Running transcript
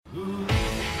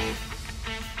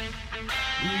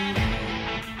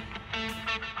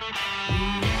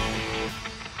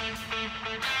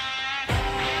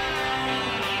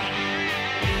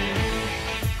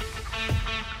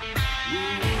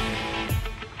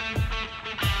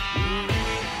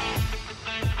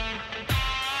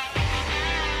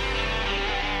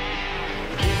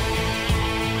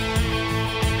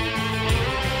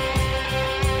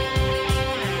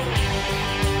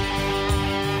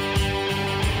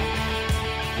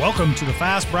Welcome to the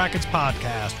Fast Brackets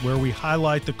podcast, where we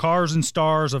highlight the cars and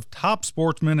stars of top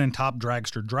sportsmen and top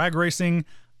dragster drag racing.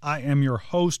 I am your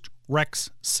host,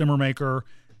 Rex Simmermaker,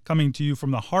 coming to you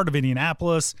from the heart of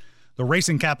Indianapolis, the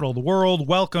racing capital of the world.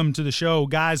 Welcome to the show,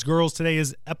 guys, girls. Today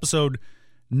is episode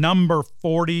number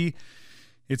 40.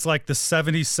 It's like the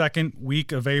 72nd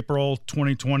week of April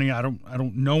 2020. I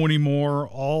don't know anymore.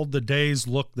 All the days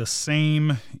look the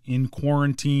same in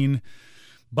quarantine.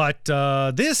 But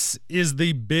this is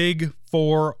the big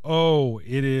 4-0.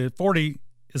 It is 40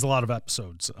 is a lot of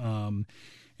episodes. And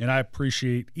I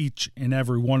appreciate each and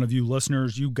every one of you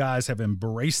listeners. You guys have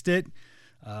embraced it.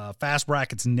 Fast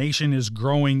Brackets Nation is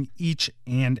growing each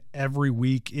and every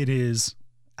week. It is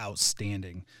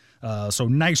outstanding. So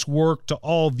nice work to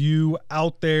all of you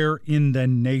out there in the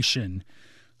nation.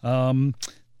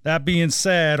 That being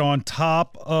said, on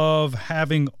top of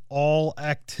having all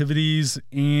activities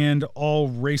and all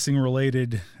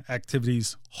racing-related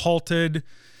activities halted,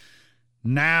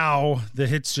 now the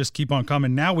hits just keep on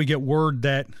coming. Now we get word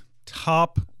that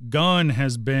Top Gun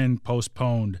has been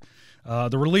postponed.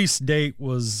 The release date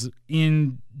was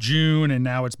in June, and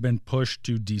now it's been pushed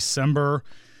to December.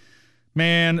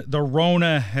 Man, the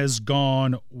RONA has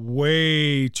gone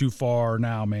way too far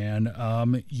now, man.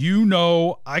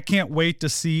 I can't wait to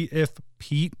see if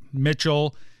Pete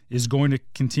Mitchell is going to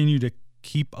continue to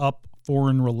keep up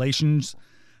foreign relations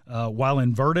while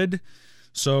inverted.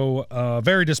 So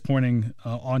very disappointing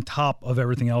on top of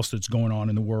everything else that's going on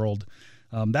in the world.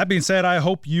 That being said, I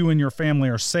hope you and your family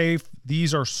are safe.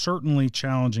 These are certainly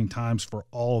challenging times for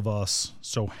all of us,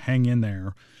 so hang in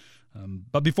there.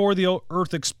 But before the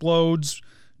earth explodes,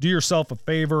 do yourself a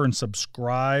favor and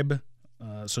subscribe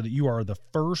so that you are the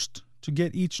first to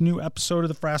get each new episode of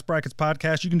the Fast Brackets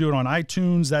podcast. You can do it on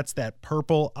iTunes. That's that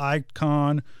purple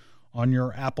icon on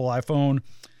your Apple iPhone.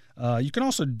 You can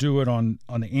also do it on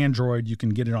the Android. You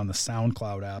can get it on the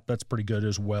SoundCloud app. That's pretty good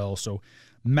as well. So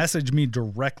message me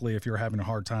directly if you're having a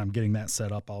hard time getting that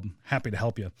set up. I'm happy to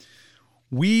help you.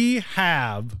 We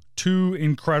have two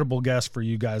incredible guests for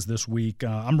you guys this week.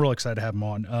 I'm really excited to have them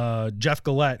on. Jeff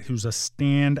Gillette, who's a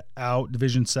standout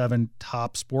Division 7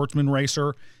 top sportsman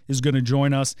racer, is going to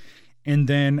join us. And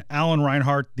then Alan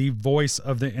Reinhart, the voice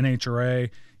of the NHRA,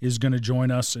 is going to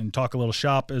join us and talk a little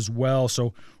shop as well.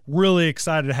 So really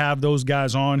excited to have those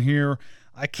guys on here.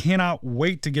 I cannot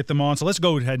wait to get them on. So let's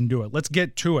go ahead and do it. Let's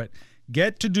get to it.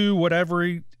 Get to do whatever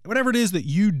it is that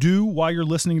you do while you're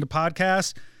listening to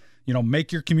podcasts. You know,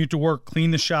 make your commute to work,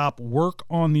 clean the shop, work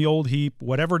on the old heap,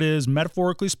 whatever it is,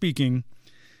 metaphorically speaking.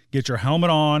 Get your helmet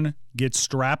on, get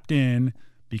strapped in,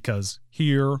 because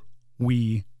here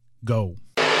we go.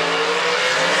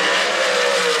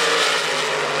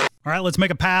 All right, let's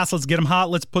make a pass. Let's get them hot.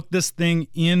 Let's put this thing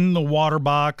in the water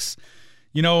box.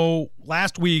 You know,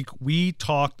 last week we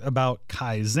talked about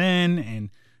Kaizen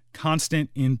and constant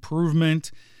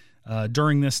improvement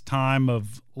during this time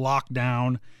of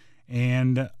lockdown.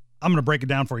 And I'm going to break it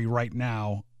down for you right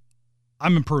now.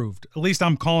 I'm improved. At least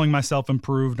I'm calling myself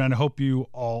improved, and I hope you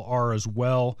all are as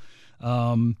well.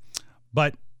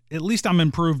 But at least I'm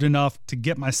improved enough to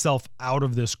get myself out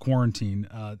of this quarantine.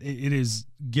 It is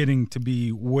getting to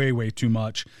be way, way too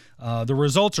much. The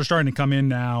results are starting to come in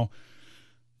now.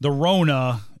 The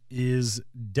RONA is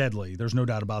deadly. There's no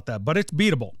doubt about that, but it's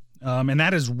beatable. And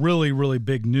that is really, really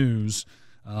big news.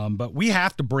 But we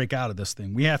have to break out of this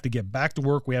thing. We have to get back to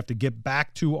work. We have to get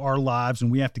back to our lives,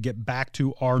 and we have to get back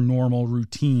to our normal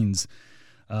routines.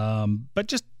 But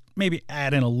just maybe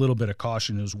add in a little bit of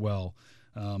caution as well.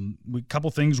 A couple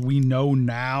things we know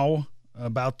now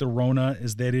about the RONA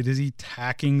is that it is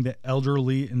attacking the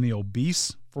elderly and the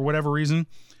obese for whatever reason.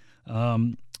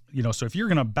 So if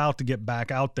you're about to get back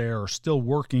out there or still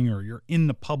working, or you're in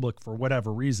the public for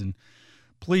whatever reason,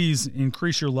 please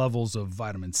increase your levels of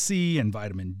vitamin C and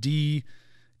vitamin D.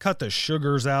 Cut the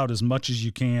sugars out as much as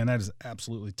you can. That is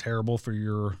absolutely terrible for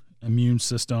your immune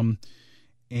system.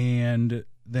 And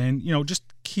then, just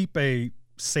keep a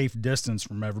safe distance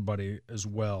from everybody as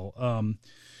well.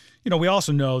 We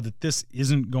also know that this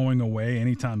isn't going away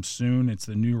anytime soon. It's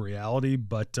the new reality,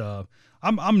 but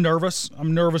I'm nervous.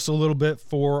 I'm nervous a little bit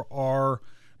for our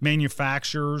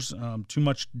manufacturers. Too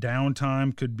much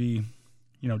downtime could be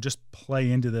just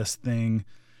play into this thing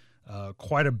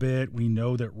quite a bit. We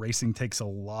know that racing takes a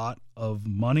lot of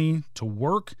money to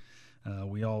work.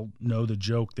 We all know the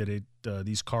joke that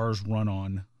these cars run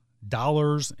on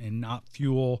dollars and not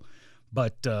fuel.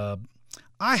 But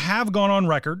I have gone on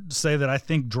record to say that I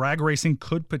think drag racing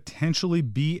could potentially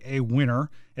be a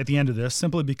winner at the end of this,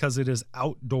 simply because it is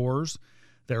outdoors.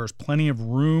 There's plenty of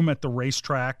room at the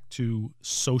racetrack to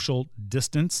social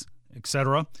distance,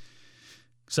 etc.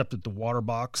 except at the water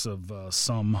box of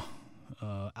some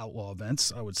outlaw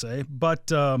events, I would say.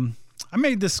 But I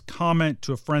made this comment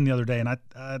to a friend the other day, and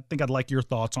I think I'd like your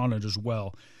thoughts on it as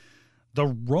well. The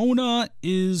RONA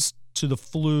is to the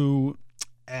flu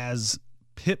as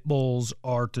pit bulls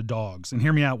are to dogs. And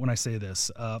hear me out when I say this.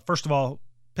 First of all,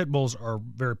 pit bulls are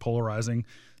very polarizing.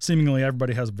 Seemingly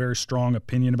everybody has a very strong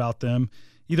opinion about them.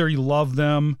 Either you love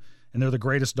them and they're the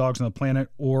greatest dogs on the planet,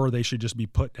 or they should just be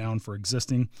put down for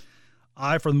existing.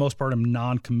 I, for the most part, am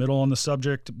non-committal on the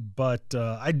subject, but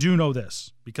I do know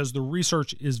this because the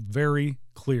research is very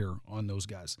clear on those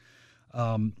guys.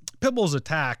 Pit bulls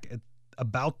attack at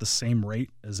about the same rate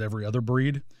as every other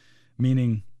breed,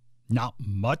 meaning not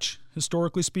much,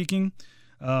 historically speaking.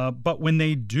 But when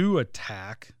they do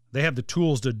attack, they have the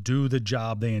tools to do the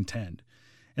job they intend.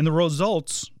 And the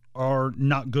results are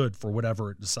not good for whatever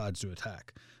it decides to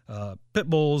attack. Pit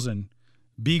bulls and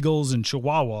beagles and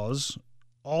chihuahuas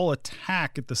all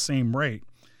attack at the same rate.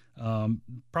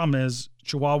 Problem is,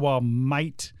 Chihuahua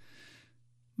might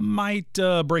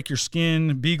break your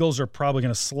skin. Beagles are probably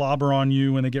going to slobber on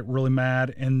you when they get really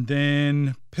mad, and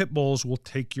then pit bulls will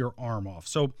take your arm off.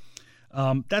 So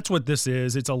that's what this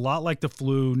is. It's a lot like the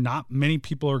flu. Not many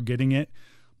people are getting it,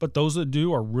 but those that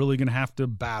do are really going to have to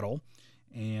battle.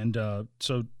 And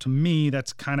so to me,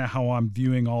 that's kind of how I'm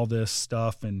viewing all this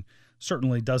stuff, and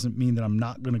certainly doesn't mean that I'm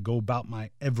not going to go about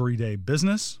my everyday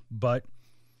business, but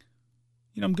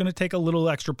I'm going to take a little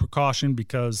extra precaution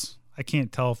because I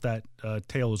can't tell if that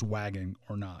tail is wagging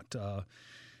or not.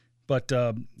 But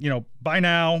by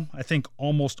now, I think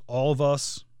almost all of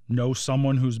us know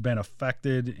someone who's been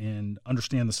affected and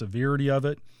understand the severity of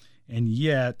it. And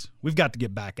yet we've got to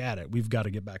get back at it. We've got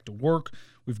to get back to work.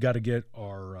 We've got to get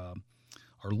our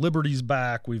liberties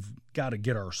back. We've got to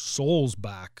get our souls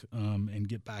back and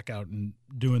get back out and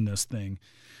doing this thing.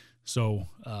 So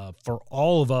for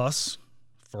all of us,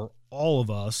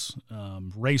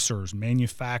 racers,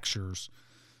 manufacturers,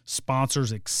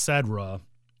 sponsors, etc.,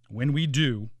 when we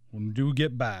do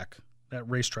get back, that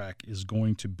racetrack is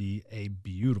going to be a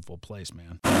beautiful place,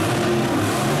 man.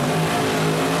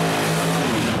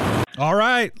 All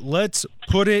right, let's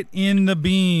put it in the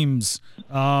beams.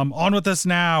 On with us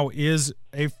now is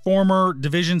a former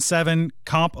Division 7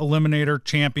 Comp Eliminator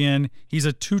champion. He's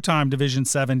a two-time Division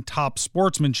 7 Top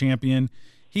Sportsman champion.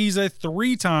 He's a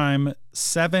three-time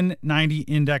 790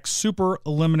 Index Super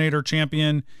Eliminator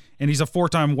champion, and he's a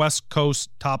four-time West Coast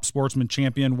Top Sportsman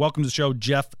champion. Welcome to the show,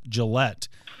 Jeff Gillette.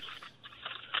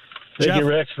 Thank you,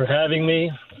 Rex, for having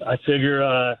me. I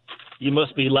figure you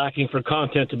must be lacking for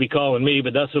content to be calling me,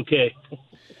 but that's okay.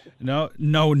 No,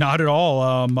 not at all.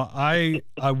 I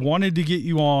wanted to get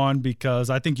you on because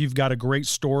I think you've got a great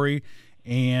story,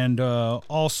 and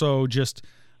also just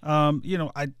I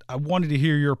wanted to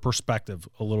hear your perspective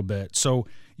a little bit. So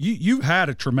you've had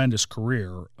a tremendous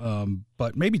career,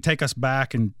 but maybe take us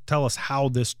back and tell us how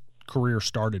this career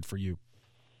started for you.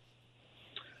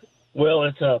 Well,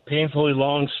 it's a painfully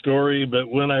long story, but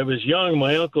when I was young,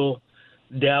 my uncle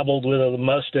dabbled with a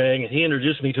Mustang, and he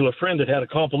introduced me to a friend that had a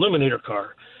Comp Eliminator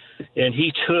car. And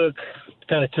he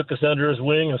kind of took us under his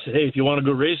wing and said, hey, if you want to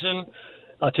go racing,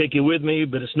 I'll take you with me,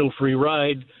 but it's no free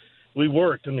ride. We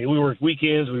worked. We worked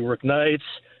weekends, we worked nights.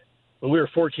 But we were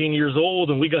 14 years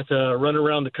old, and we got to run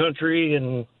around the country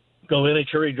and go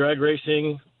NHRA drag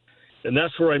racing. And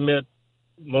that's where I met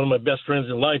one of my best friends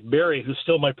in life, Barry, who's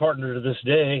still my partner to this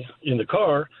day in the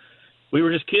car. We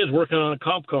were just kids working on a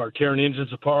comp car, tearing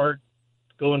engines apart,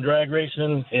 going drag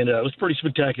racing, and it was pretty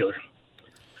spectacular.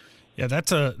 Yeah,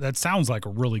 that sounds like a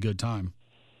really good time.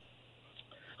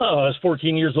 Oh, I was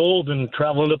 14 years old and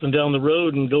traveling up and down the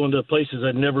road and going to places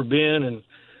I'd never been and,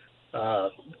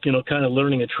 kind of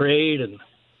learning a trade. And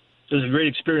it was a great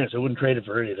experience. I wouldn't trade it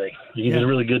for anything. It was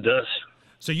really good to us.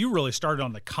 So you really started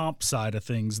on the comp side of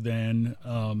things then.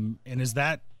 And is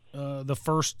that the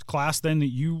first class then that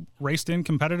you raced in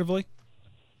competitively?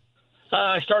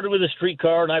 I started with a street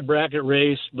car and I bracket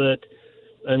raced, but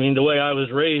the way I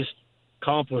was raised,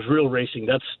 comp was real racing.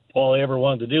 That's all I ever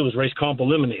wanted to do was race Comp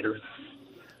Eliminator.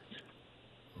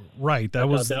 Right. That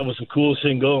was the coolest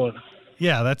thing going.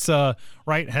 Yeah, that's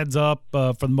right. Heads up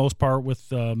for the most part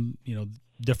with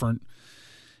different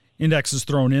indexes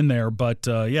thrown in there, but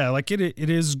it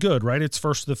is good, right? It's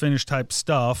first to the finish type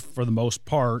stuff for the most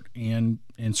part, and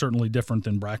certainly different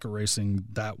than bracket racing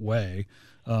that way.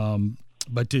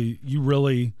 But do you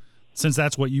really, since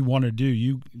that's what you want to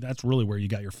do, that's really where you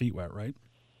got your feet wet, right?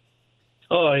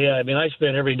 Oh yeah, I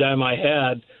spent every dime I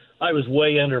had. I was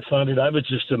way underfunded. I was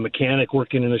just a mechanic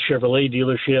working in a Chevrolet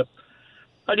dealership.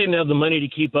 I didn't have the money to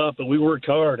keep up, but we worked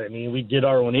hard. We did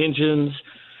our own engines.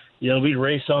 we'd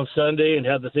race on Sunday and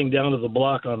have the thing down to the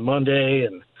block on Monday,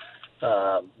 and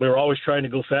we were always trying to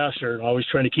go faster and always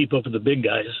trying to keep up with the big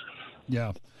guys.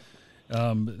 Yeah.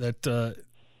 It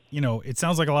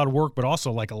sounds like a lot of work, but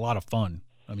also like a lot of fun.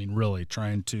 I mean, really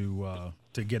trying to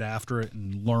get after it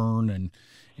and learn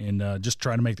and just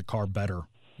try to make the car better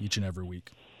each and every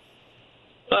week.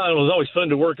 It was always fun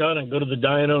to work on and go to the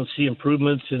dyno and see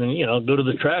improvements and, go to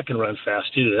the track and run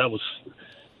fast too. That was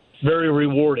very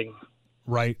rewarding.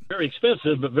 Right. Very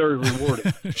expensive, but very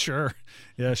rewarding. Sure.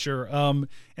 Yeah, sure. And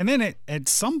then at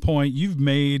some point you've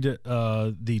made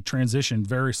the transition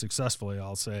very successfully,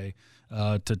 I'll say,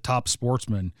 to Top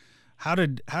Sportsman.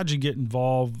 How'd you get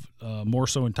involved more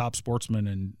so in Top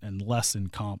Sportsman and less in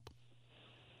comp?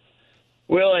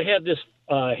 Well, I had this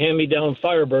hand-me-down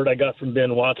Firebird I got from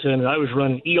Ben Watson, and I was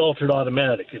running E-altered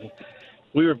automatic, and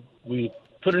we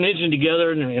put an engine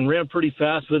together and ran pretty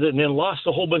fast with it, and then lost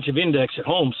a whole bunch of index at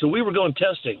home. So we were going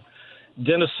testing.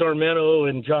 Dennis Sarmento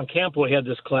and John Campoy had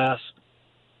this class,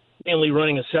 mainly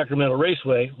running at Sacramento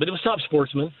Raceway, but it was Top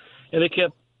Sportsman, and they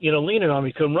kept leaning on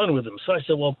me to come run with them. So I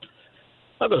said, well,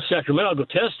 I'll go to Sacramento, I'll go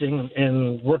testing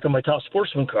and work on my Top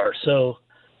Sportsman car. So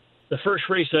the first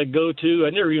race I go to,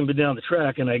 I'd never even been down the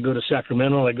track, and I go to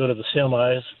Sacramento, and I go to the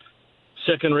semis.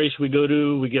 Second race we go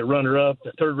to, we get runner-up.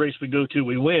 The third race we go to,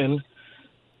 we win.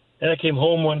 And I came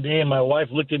home one day, and my wife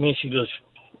looked at me, and she goes,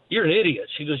 "You're an idiot."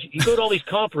 She goes, "You go to all these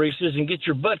comp races and get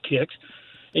your butt kicked,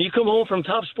 and you come home from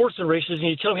Top Sportsman races, and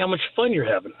you tell me how much fun you're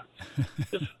having. Why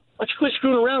don't you quit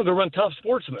screwing around and go run Top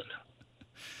Sportsman?"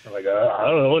 I'm like, I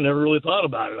don't know. I never really thought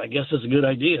about it. I guess it's a good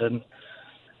idea. And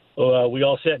we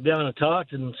all sat down and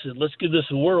talked and said, let's give this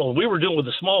a whirl. We were doing it with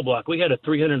a small block. We had a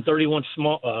 331-inch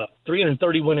small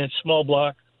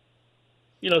block,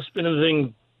 spinning the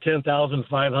thing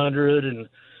 10,500, and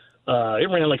it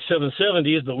ran like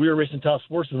 770s, but we were racing Top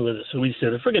Sportsman with it. So we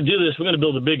said, if we're going to do this, we're going to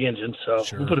build a big engine. So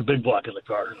Sure. We put a big block in the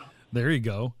car. There you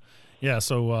go. Yeah,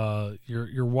 so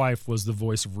your wife was the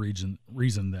voice of reason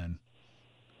then.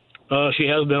 She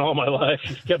has been all my life.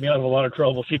 She's kept me out of a lot of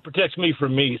trouble. She protects me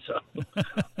from me. So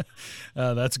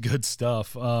that's good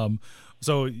stuff.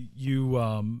 So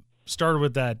you started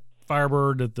with that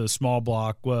Firebird at the small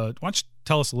block. Why don't you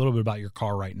tell us a little bit about your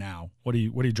car right now? What do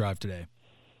you drive today?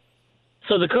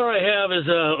 So the car I have is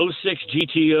a 06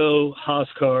 GTO Haas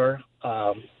car.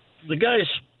 The guys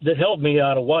that helped me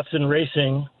out of Watson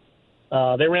Racing,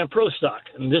 they ran Pro Stock,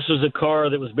 and this was a car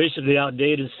that was basically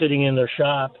outdated, sitting in their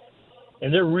shop.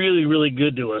 And they're really, really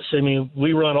good to us. I mean,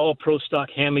 we run all Pro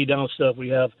Stock hand-me-down stuff. We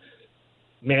have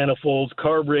manifolds,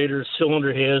 carburetors,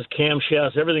 cylinder heads,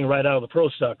 camshafts, everything right out of the Pro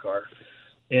Stock car.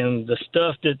 And the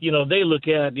stuff that, they look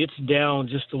at, it's down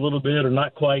just a little bit or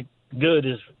not quite good,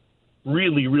 is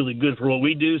really, really good for what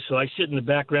we do. So I sit in the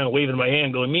background waving my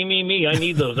hand going, me, I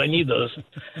need those, I need those.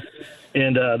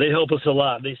 And they help us a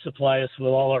lot. They supply us with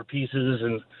all our pieces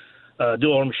and do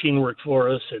all our machine work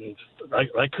for us. And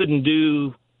I couldn't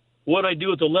do what I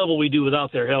do at the level we do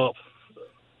without their help.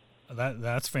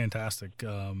 That's fantastic.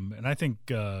 And I think,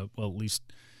 at least,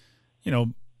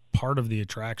 part of the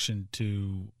attraction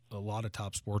to a lot of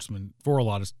Top Sportsmen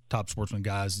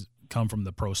guys come from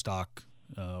the Pro Stock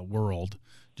world,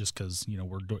 just because,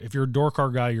 if you're a door car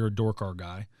guy, you're a door car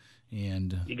guy.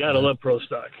 And you got to love Pro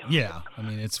Stock. Yeah. I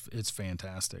mean, it's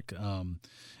fantastic.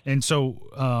 And so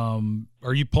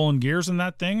are you pulling gears in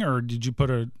that thing, or did you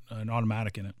put an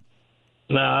automatic in it?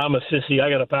 Nah, I'm a sissy. I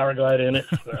got a power glide in it.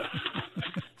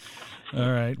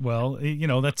 All right. Well,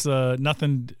 that's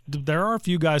nothing. There are a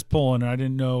few guys pulling, and I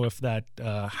didn't know if that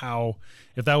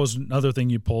if that was another thing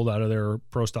you pulled out of their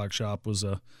Pro Stock shop was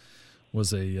a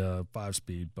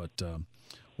 5-speed. But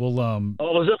we'll. Well, it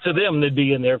was up to them; they'd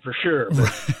be in there for sure.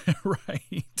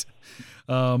 Right.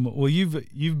 Well,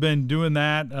 you've been doing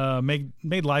that.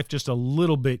 Made life just a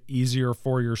little bit easier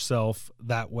for yourself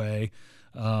that way.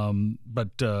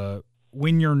 But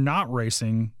when you're not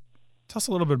racing, tell us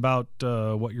a little bit about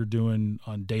what you're doing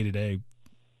on day-to-day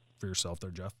for yourself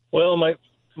there, Jeff. Well, my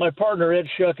partner Ed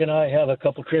Shuck and I have a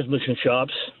couple transmission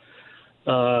shops.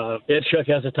 Ed Shuck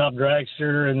has a Top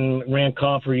Dragster and ran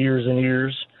comp for years and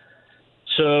years.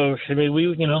 So, I mean,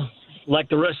 we, like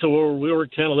the rest of the world, we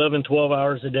work 10, 11, 12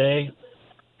 hours a day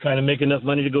trying to make enough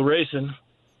money to go racing.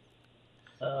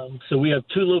 So we have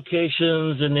 2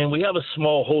 locations, and then we have a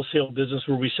small wholesale business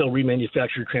where we sell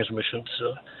remanufactured transmissions.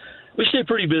 So we stay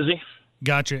pretty busy.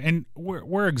 Gotcha. And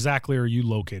where exactly are you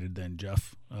located then,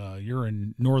 Jeff? You're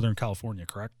in Northern California,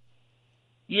 correct?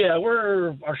 Yeah,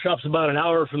 our shop's about an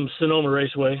hour from Sonoma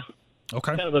Raceway.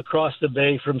 Okay. Kind of across the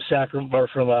bay from San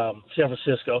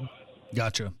Francisco.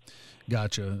 Gotcha.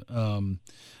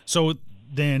 So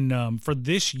then for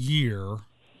this year,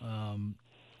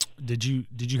 did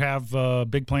you have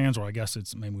big plans, or I guess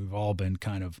maybe we've all been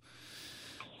kind of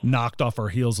knocked off our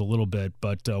heels a little bit,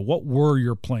 but what were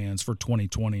your plans for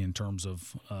 2020 in terms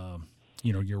of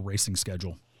your racing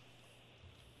schedule?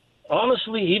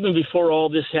 Honestly, even before all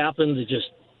this happened, it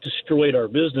just destroyed our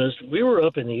business. We were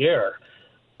up in the air.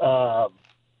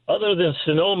 Other than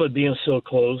Sonoma being so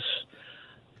close,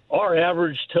 our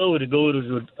average tow to go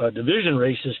to a division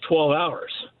race is 12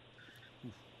 hours.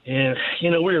 And, we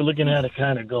were looking at it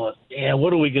kind of going,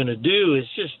 what are we going to do? It's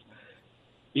just,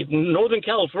 Northern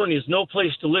California is no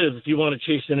place to live if you want to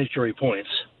chase NHRA points.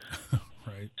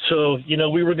 Right. So,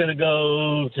 we were going to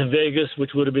go to Vegas,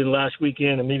 which would have been last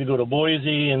weekend, and maybe go to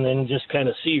Boise and then just kind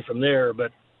of see from there.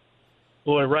 But,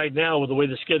 boy, right now with the way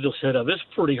the schedule's set up, it's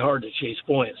pretty hard to chase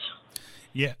points.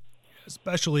 Yeah,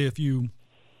 especially if you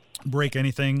break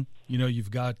anything.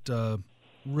 You've got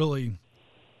really,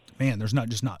 man, there's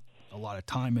not a lot of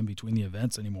time in between the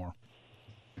events anymore.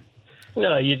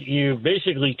 No, you're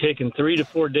basically taking 3 to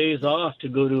 4 days off to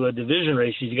go to a division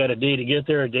race. You got a day to get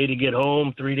there, a day to get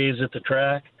home, 3 days at the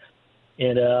track,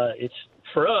 and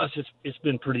for us, it's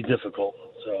been pretty difficult.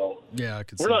 So yeah,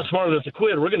 we're not smart enough to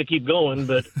quit. We're going to keep going,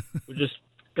 but we just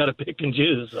got to pick and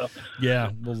choose. So.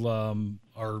 Yeah, well,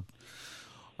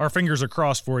 our fingers are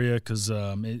crossed for you because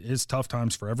it's tough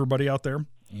times for everybody out there,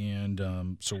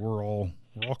 and so we're all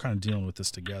kind of dealing with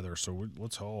this together. So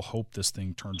let's all hope this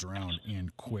thing turns around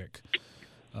and quick.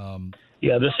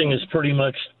 This thing has pretty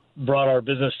much brought our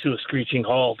business to a screeching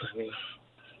halt. I mean,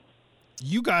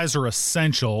 you guys are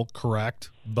essential, correct?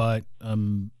 But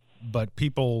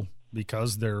people,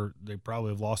 because they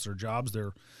probably have lost their jobs,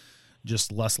 they're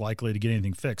just less likely to get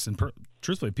anything fixed. And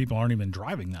truthfully, people aren't even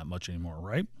driving that much anymore,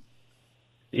 right?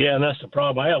 Yeah, and that's the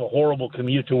problem. I have a horrible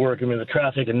commute to work. I mean, the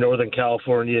traffic in Northern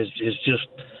California is just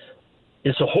 –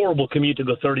 it's a horrible commute to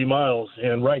go 30 miles.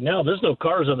 And right now, there's no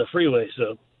cars on the freeway.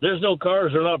 So there's no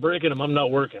cars. They're not breaking them. I'm not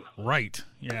working. Right.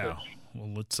 Yeah. Well,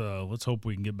 let's hope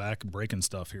we can get back and breaking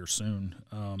stuff here soon.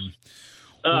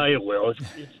 It will.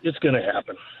 It's going to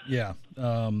happen. Yeah.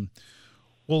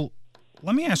 Well,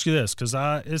 let me ask you this, because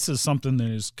this is something that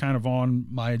is kind of on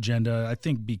my agenda. I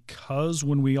think because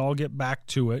when we all get back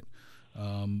to it,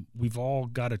 we've all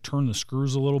got to turn the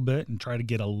screws a little bit and try to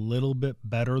get a little bit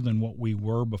better than what we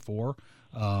were before.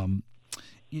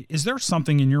 Is there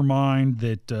something in your mind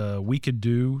that we could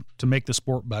do to make the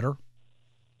sport better?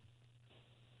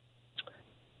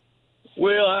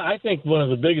 Well, I think one of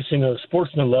the biggest things at the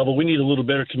sportsman level, we need a little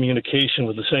better communication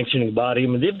with the sanctioning body. I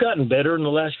mean, they've gotten better in the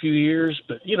last few years,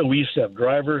 but, we used to have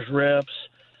drivers reps.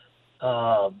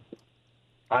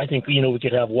 I think, we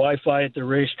could have Wi-Fi at the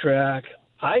racetrack.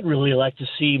 I'd really like to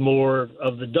see more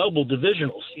of the double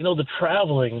divisionals. The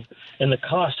traveling and the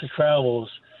cost of travels,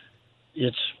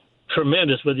 it's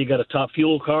tremendous whether you got a top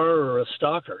fuel car or a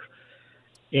stocker.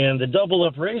 And the double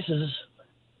up races,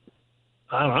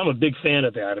 I'm a big fan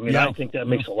of that. I mean, I think that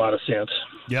makes a lot of sense.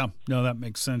 Yeah, no, that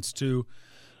makes sense too.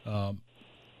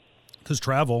 Because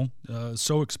travel is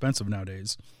so expensive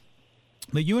nowadays.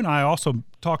 But you and I also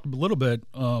talked a little bit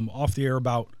off the air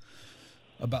about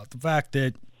the fact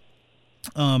that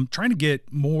trying to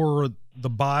get more of the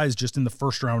buys just in the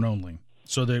first round only,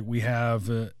 so that we have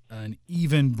an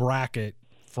even bracket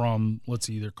from, let's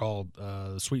either call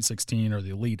the Sweet 16 or the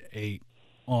Elite 8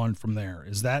 on from there.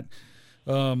 Is that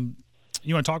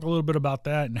you want to talk a little bit about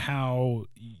that and how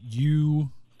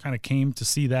you kind of came to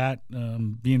see that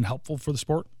being helpful for the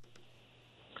sport?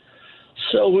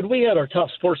 So when we had our Top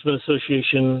Sportsman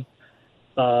Association,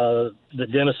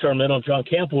 that Dennis Sarmento and John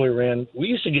Campbell ran, we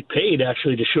used to get paid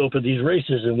actually to show up at these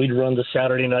races, and we'd run the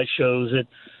Saturday night shows at,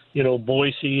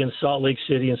 Boise and Salt Lake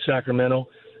City and Sacramento.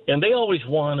 And they always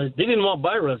they didn't want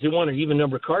buy runs. They wanted an even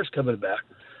number of cars coming back.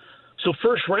 So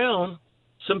first round,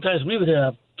 sometimes we would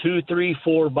have 2, 3,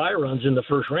 4 buy runs in the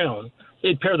first round.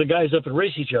 They'd pair the guys up and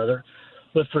race each other.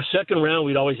 But for second round,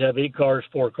 we'd always have 8 cars,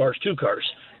 4 cars, 2 cars.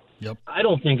 Yep. I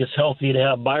don't think it's healthy to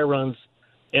have buy runs.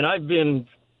 And I've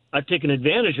taken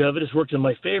advantage of it. It's worked in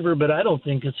my favor, but I don't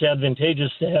think it's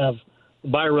advantageous to have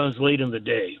buy runs late in the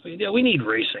day. We need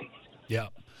racing. Yeah.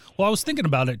 Well, I was thinking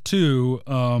about it too,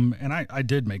 and I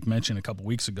did make mention a couple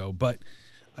weeks ago, but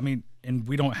I mean, and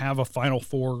we don't have a Final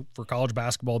Four for college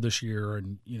basketball this year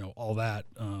and, all that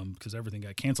because everything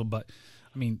got canceled. But,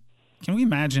 I mean, can we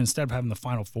imagine instead of having the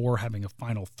Final Four, having a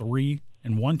Final 3,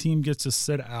 and one team gets to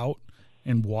sit out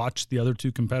and watch the other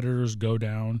 2 competitors go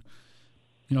down?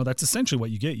 That's essentially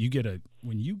what you get.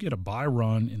 When you get a bye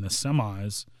run in the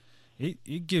semis,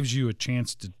 it gives you a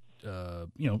chance to,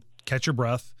 catch your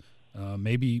breath,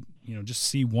 maybe, just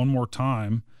see one more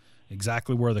time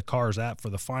exactly where the car's at for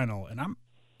the final. And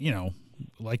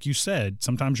like you said,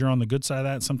 sometimes you're on the good side of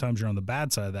that, sometimes you're on the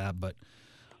bad side of that, but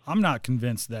I'm not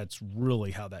convinced that's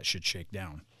really how that should shake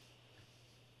down.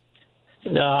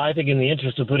 No, I think in the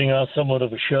interest of putting on somewhat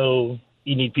of a show,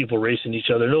 you need people racing each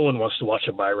other. No one wants to watch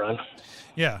a bye run.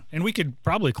 Yeah, and we could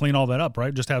probably clean all that up,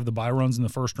 right? Just have the bye runs in the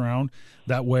first round.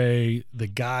 That way the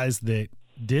guys that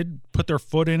did put their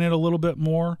foot in it a little bit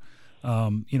more,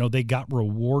 they got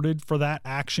rewarded for that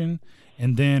action.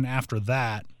 And then after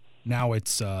that, now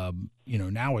it's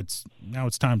now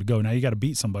it's time to go. Now you got to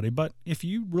beat somebody. But if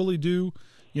you really do,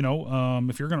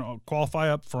 if you're going to qualify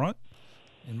up front,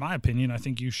 in my opinion, I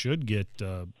think you should get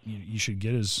the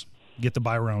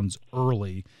bye rounds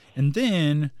early. And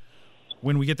then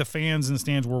when we get the fans in the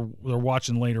stands where they're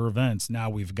watching later events, now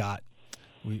we've got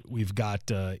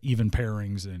even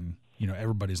pairings, and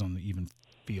everybody's on the even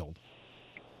field.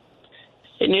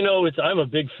 And I'm a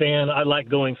big fan. I like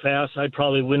going fast. I'd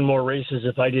probably win more races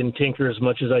if I didn't tinker as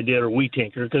much as I did, or we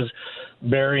tinker, because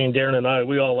Barry and Darren and I,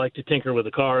 we all like to tinker with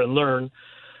the car and learn.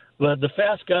 But the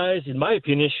fast guys, in my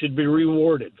opinion, should be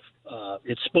rewarded.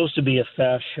 It's supposed to be a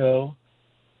fast show.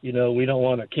 We don't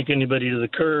want to kick anybody to the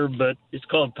curb, but it's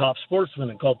called Top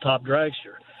Sportsman and called Top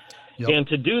Dragster. Yep. And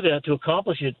to do that, to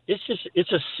accomplish it, it's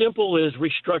as simple as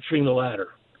restructuring the ladder.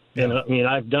 Yeah. And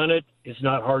I've done it. It's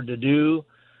not hard to do.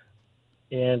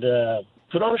 And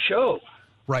put on a show.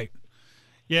 Right.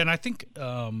 Yeah, and I think,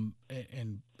 and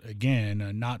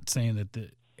again, not saying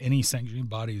that any sanctioning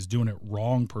body is doing it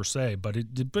wrong per se, but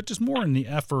just more in the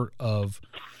effort of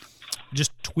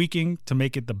just tweaking to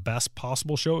make it the best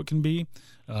possible show it can be.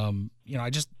 I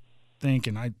just think,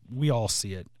 and we all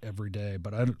see it every day,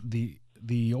 but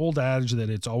the old adage that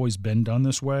it's always been done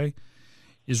this way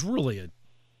is really a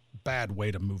bad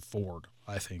way to move forward,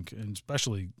 I think, and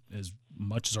especially as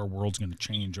much as our world's going to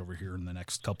change over here in the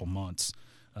next couple months.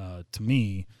 To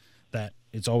me, that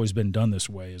it's always been done this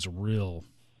way is a real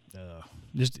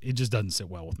it just doesn't sit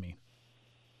well with me.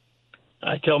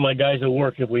 I tell my guys at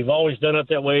work, if we've always done it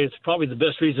that way, it's probably the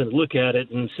best reason to look at it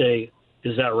and say,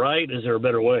 is that right? Is there a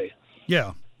better way?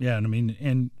 Yeah. Yeah. And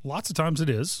and lots of times it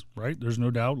is, right? There's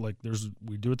no doubt,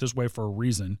 we do it this way for a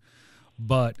reason.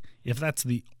 But if that's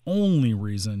the only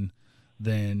reason,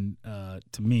 then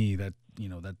to me that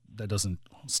doesn't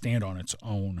stand on its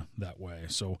own that way.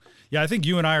 So yeah, I think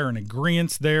you and I are in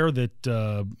agreement there that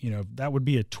that would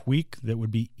be a tweak that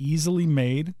would be easily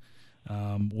made,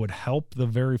 would help the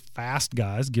very fast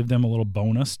guys, give them a little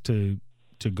bonus to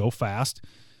go fast.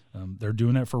 They're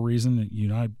doing that for a reason.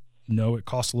 I know it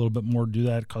costs a little bit more to do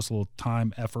that. It costs a little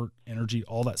time, effort, energy,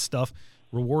 all that stuff.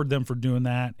 Reward them for doing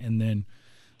that, and then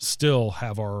still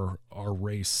have our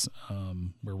race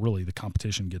where really the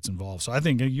competition gets involved. So I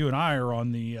think you and I are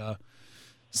on the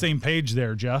same page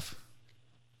there, Jeff.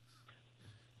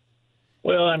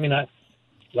 Well,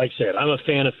 like I said, I'm a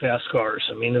fan of fast cars.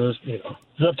 It was, it's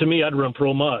up to me, I'd run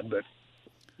Pro Mod, but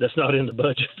that's not in the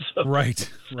budget. So. Right.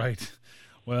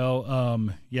 Well,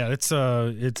 yeah, it's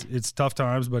tough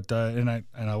times, but and I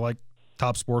like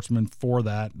Top Sportsman for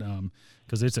that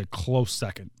because it's a close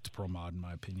second to Pro Mod in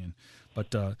my opinion.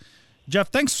 But Jeff,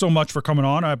 thanks so much for coming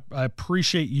on. I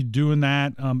appreciate you doing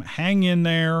that. Hang in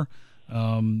there.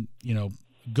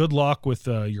 Good luck with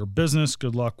your business.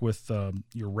 Good luck with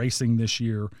your racing this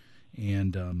year,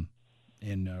 and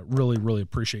really, really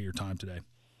appreciate your time today.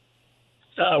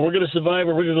 We're going to survive,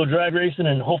 and we're going to go drag racing,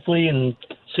 and hopefully in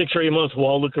 6 or 8 months we'll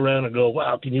all look around and go,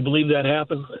 wow, can you believe that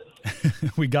happened?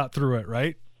 We got through it,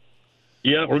 right?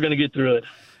 Yeah, we're going to get through it.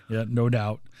 Yeah, no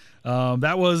doubt.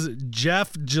 That was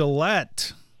Jeff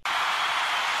Gillette.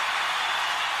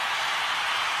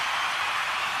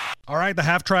 All right, the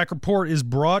Half Track Report is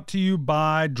brought to you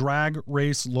by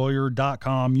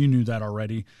DragRaceLawyer.com. You knew that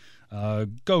already.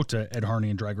 Go to Ed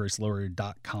Harney and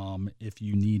DragRaceLawyer.com if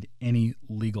you need any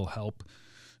legal help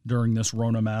during this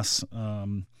Rona mess.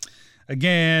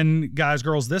 Again, guys,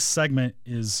 girls, this segment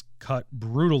is cut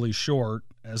brutally short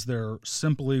as there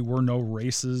simply were no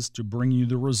races to bring you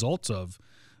the results of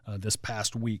this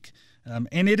past week.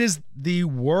 And it is the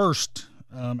worst.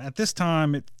 At this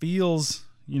time, it feels,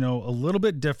 a little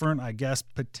bit different. I guess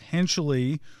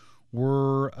potentially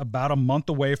we're about a month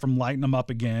away from lighting them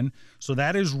up again. So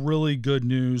that is really good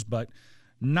news, but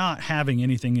not having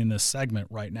anything in this segment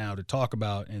right now to talk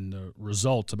about and the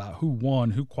results about who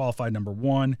won, who qualified number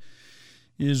one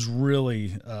is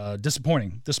really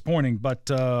disappointing.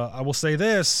 But I will say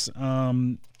this,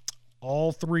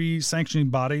 all three sanctioning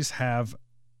bodies have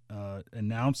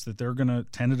announced that they're going to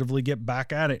tentatively get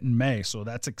back at it in May. So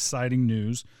that's exciting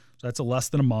news. So that's less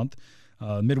than a month.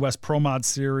 Midwest Pro Mod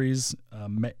Series,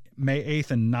 May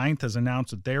 8th and 9th has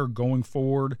announced that they are going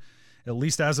forward. at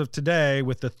least as of today,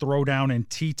 with the throwdown in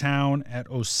T-Town at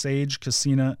Osage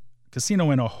Casino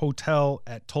in a hotel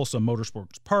at Tulsa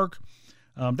Motorsports Park.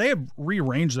 They have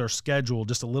rearranged their schedule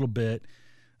just a little bit,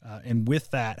 and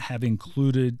with that have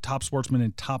included Top Sportsman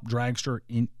and Top Dragster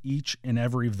in each and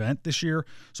every event this year.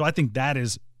 So I think that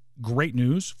is great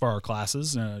news for our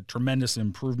classes, a tremendous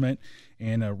improvement,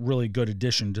 and a really good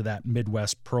addition to that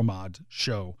Midwest Pro Mod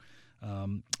show.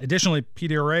 Additionally,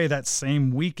 PDRA that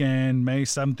same weekend, May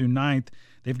 7th through 9th,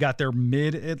 they've got their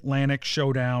Mid-Atlantic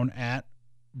Showdown at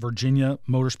Virginia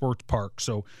Motorsports Park.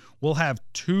 So we'll have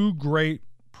two great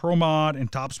Pro Mod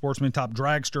and Top Sportsman, Top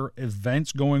Dragster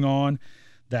events going on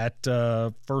that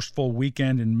first full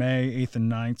weekend in May, 8th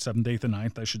and 9th, 7th, 8th, and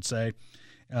 9th, I should say,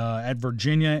 at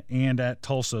Virginia and at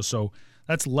Tulsa. So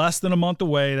that's less than a month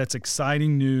away. That's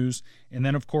exciting news. And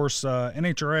then, of course,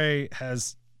 NHRA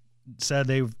has said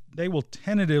they will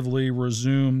tentatively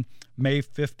resume May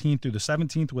 15th through the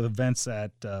 17th with events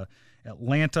at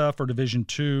Atlanta for Division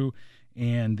II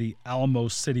and the Alamo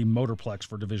City Motorplex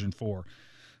for Division IV.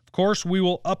 Of course, we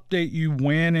will update you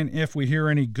when and if we hear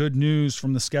any good news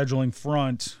from the scheduling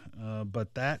front,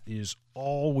 but that is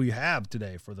all we have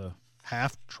today for the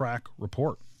Half Track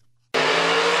Report.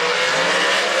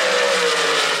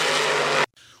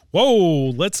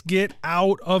 Whoa, let's get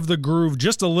out of the groove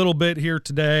just a little bit here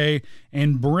today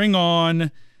and bring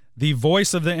on the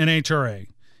voice of the NHRA.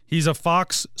 He's a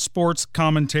Fox Sports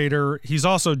commentator. He's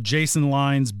also Jason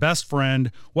Line's best friend.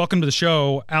 Welcome to the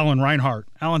show, Alan Reinhart.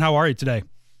 Alan, how are you today?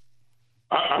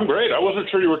 I'm great. I wasn't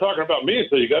sure you were talking about me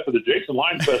until you got to the Jason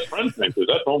Line's best friend thing, because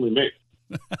that's only me.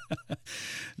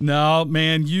 No,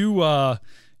 man, you,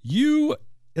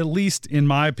 at least in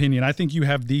my opinion, I think you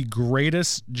have the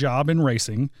greatest job in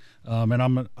racing.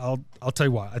 And I'll tell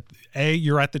you what, A,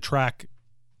 you're at the track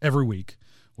every week,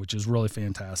 which is really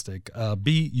fantastic.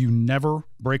 B, you never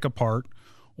break apart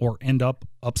or end up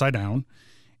upside down.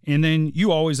 And then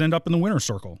you always end up in the winner's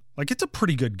circle. Like, it's a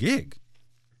pretty good gig.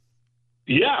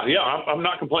 Yeah, I'm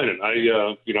not complaining.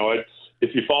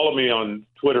 If you follow me on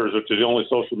Twitter, which is the only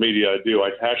social media I do, I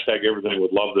hashtag everything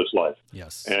with love this life.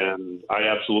 Yes. And I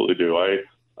absolutely do.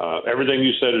 Everything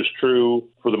you said is true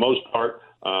for the most part.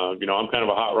 I'm kind of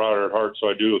a hot rodder at heart, so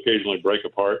I do occasionally break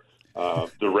apart.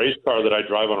 The race car that I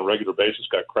drive on a regular basis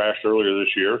got crashed earlier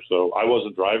this year, so I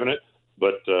wasn't driving it,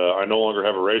 but I no longer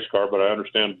have a race car, but I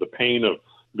understand the pain of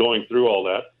going through all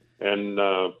that. And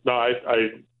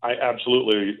I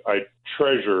absolutely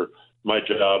treasure my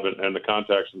job and the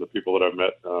contacts and the people that I've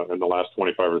met in the last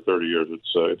 25 or 30 years.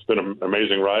 It's been an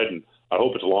amazing ride, and I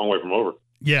hope it's a long way from over.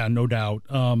 Yeah, no doubt.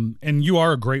 And you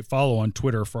are a great follow on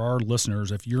Twitter for our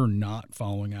listeners. If you're not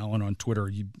following Alan on Twitter,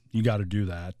 you got to do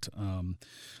that.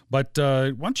 But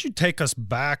why don't you take us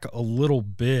back a little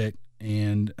bit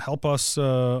and help us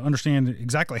understand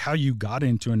exactly how you got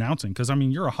into announcing? Because, I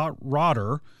mean, you're a hot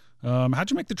rodder. How'd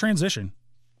you make the transition?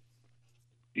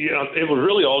 It was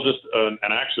really all just an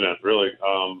accident, really.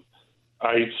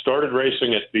 I started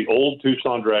racing at the old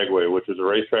Tucson Dragway, which is a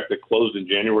racetrack that closed in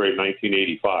January of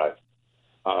 1985.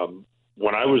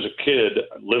 When I was a kid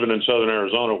living in southern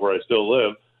Arizona, where I still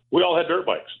live, we all had dirt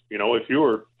bikes. If you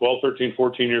were 12, 13,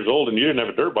 14 years old and you didn't have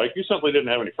a dirt bike, you simply didn't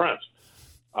have any friends.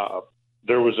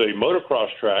 There was a motocross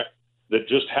track that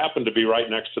just happened to be right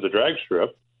next to the drag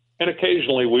strip. And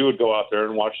occasionally we would go out there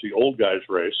and watch the old guys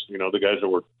race, the guys that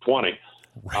were 20,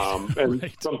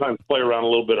 and sometimes play around a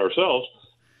little bit ourselves.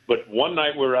 But one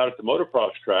night we were out at the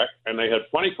motocross track and they had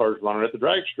funny cars running at the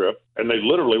drag strip, and they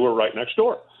literally were right next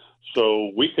door.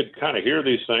 So we could kind of hear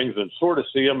these things and sort of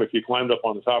see them if you climbed up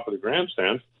on the top of the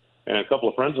grandstands. And a couple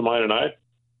of friends of mine and I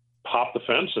hopped the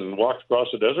fence and walked across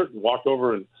the desert and walked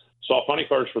over and saw funny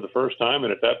cars for the first time.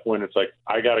 And at that point, it's like,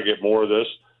 I got to get more of this.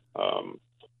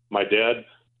 My dad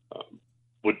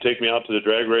would take me out to the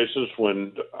drag races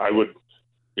when I would,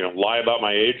 lie about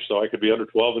my age so I could be under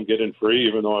 12 and get in free,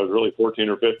 even though I was really 14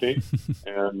 or 15.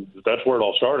 And that's where it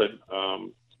all started.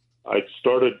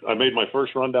 I made my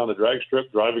first run down the drag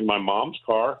strip driving my mom's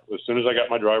car as soon as I got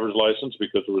my driver's license,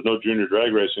 because there was no junior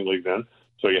drag racing league then.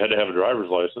 So you had to have a driver's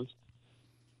license.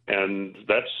 And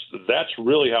that's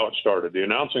really how it started. The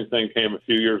announcing thing came a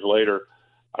few years later.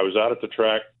 I was out at the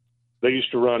track. They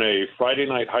used to run a Friday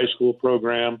night high school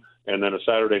program and then a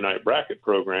Saturday night bracket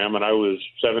program. And I was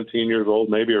 17 years old,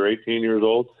 maybe, or 18 years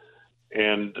old.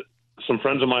 And some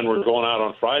friends of mine were going out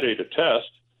on Friday to test.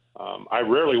 I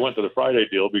rarely went to the Friday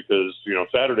deal because,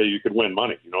 Saturday you could win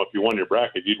money. If you won your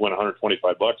bracket, you'd win $125, and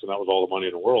that was all the money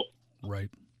in the world. Right.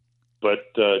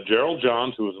 But Gerald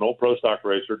Johns, who was an old pro stock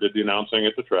racer, did the announcing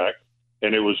at the track,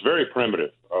 and it was very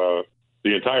primitive.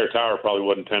 The entire tower probably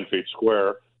wasn't 10 feet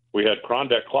square. We had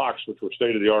Krondek clocks, which were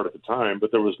state of the art at the time,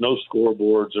 but there was no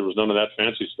scoreboards. There was none of that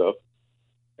fancy stuff.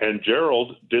 And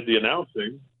Gerald did the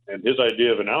announcing, and his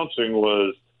idea of announcing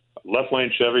was left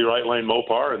lane Chevy, right lane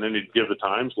Mopar, and then he'd give the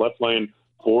times, left lane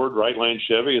Ford, right lane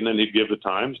Chevy, and then he'd give the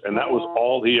times. And that was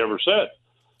all he ever said.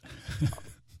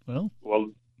 Well,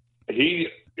 he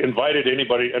invited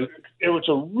anybody, and it was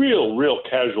a real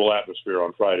casual atmosphere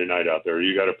on Friday night out there.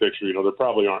 You got a picture, there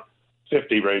probably aren't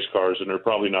 50 race cars, and there are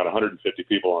probably not 150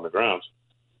 people on the grounds.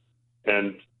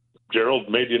 And Gerald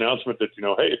made the announcement that,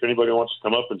 hey, if anybody wants to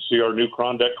come up and see our new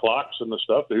Krondek clocks and the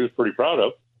stuff that he was pretty proud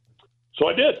of. So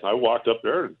I did. I walked up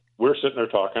there, and we're sitting there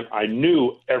talking. I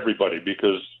knew everybody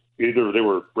because either they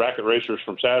were bracket racers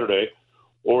from Saturday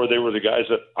or they were the guys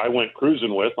that I went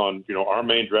cruising with on, our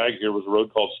main drag here was a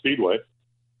road called Speedway.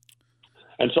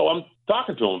 And so I'm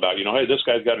talking to him about, hey, this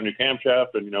guy's got a new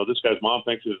camshaft, and, this guy's mom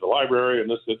thinks he's at the library, and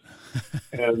this.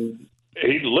 And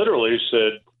he literally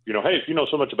said, hey, if you know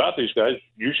so much about these guys,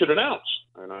 you should announce.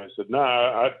 And I said,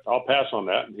 I'll pass on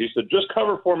that. And he said, just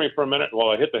cover for me for a minute while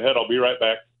I hit the head. I'll be right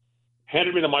back.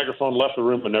 Handed me the microphone, left the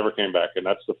room, and never came back. And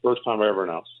that's the first time I ever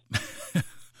announced.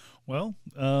 Well,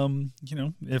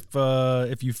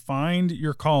 if you find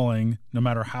your calling, no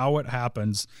matter how it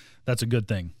happens, that's a good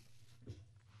thing.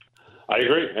 I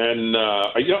agree. And,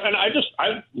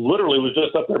 I literally was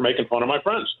just up there making fun of my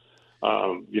friends.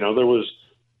 There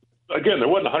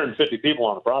wasn't 150 people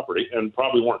on the property, and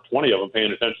probably weren't 20 of them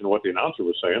paying attention to what the announcer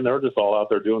was saying. They were just all out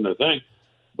there doing their thing.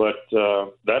 But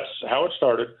that's how it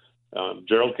started.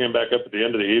 Gerald came back up at the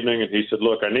end of the evening, and he said,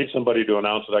 look, I need somebody to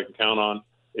announce that I can count on.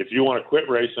 If you want to quit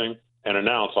racing and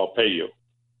announce, I'll pay you.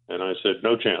 And I said,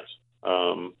 no chance.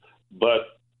 But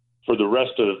for the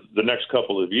rest of the next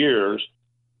couple of years,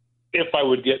 if I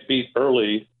would get beat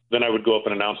early, then I would go up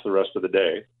and announce the rest of the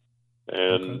day.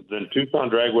 And then Tucson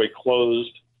Dragway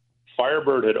closed.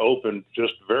 Firebird had opened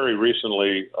just very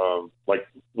recently, like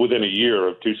within a year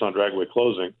of Tucson Dragway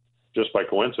closing, just by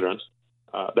coincidence.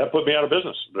 That put me out of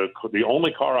business. The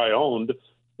only car I owned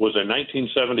was a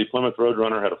 1970 Plymouth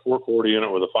Roadrunner, had a 440 in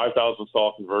it with a 5,000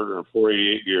 stall converter and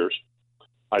 488 gears.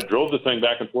 I drove the thing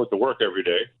back and forth to work every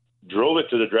day, drove it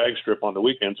to the drag strip on the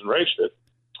weekends and raced it.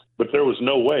 But there was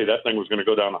no way that thing was going to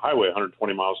go down the highway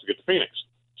 120 miles to get to Phoenix.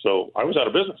 So I was out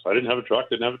of business. I didn't have a truck,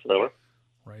 didn't have a trailer.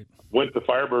 Right. Went to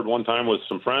Firebird one time with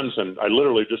some friends, and I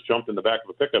literally just jumped in the back of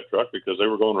a pickup truck because they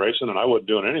were going racing and I wasn't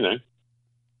doing anything.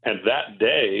 And that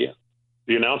day,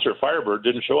 the announcer at Firebird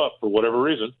didn't show up for whatever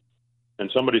reason. And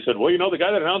somebody said, well, the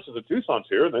guy that announces at Tucson's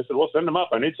here. And they said, well, send him up.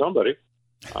 I need somebody.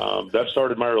 That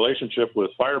started my relationship with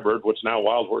Firebird, what's now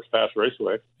Wild Horse Pass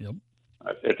Raceway. Yep.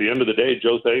 At the end of the day,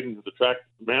 Joe Thaden, the track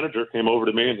manager, came over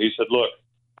to me and he said, look,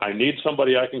 I need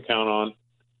somebody I can count on.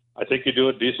 I think you do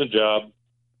a decent job.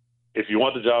 If you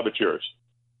want the job, it's yours.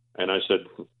 And I said,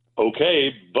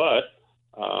 okay, but,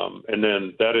 and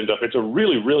then that ended up, it's a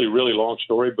really, really, really long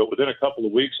story, but within a couple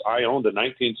of weeks, I owned a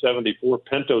 1974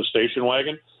 Pinto station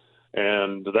wagon.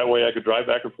 And that way I could drive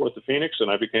back and forth to Phoenix,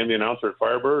 and I became the announcer at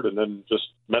Firebird, and then just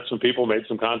met some people, made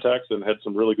some contacts, and had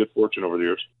some really good fortune over the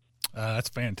years. That's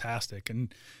fantastic.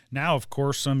 And now, of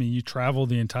course, you travel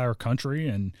the entire country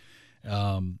and,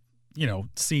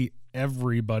 see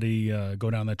everybody go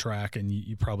down the track, and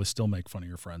you probably still make fun of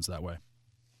your friends that way.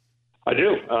 I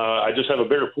do. I just have a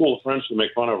bigger pool of friends to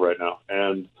make fun of right now.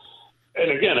 And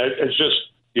again, it's just,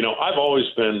 I've always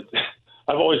been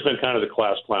kind of the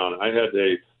class clown.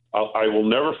 I will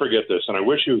never forget this, and I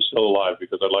wish he was still alive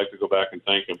because I'd like to go back and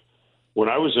thank him. When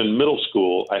I was in middle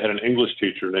school, I had an English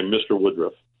teacher named Mr.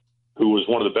 Woodruff, who was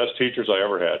one of the best teachers I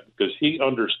ever had because he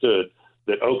understood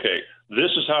that, okay,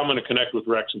 this is how I'm going to connect with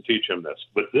Rex and teach him this,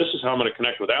 but this is how I'm going to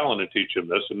connect with Alan and teach him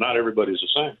this, and not everybody's the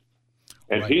same.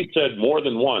 And Right. He said more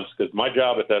than once, because my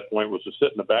job at that point was to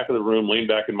sit in the back of the room, lean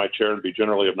back in my chair, and be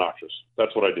generally obnoxious.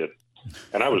 That's what I did,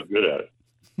 and I was good at it.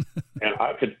 And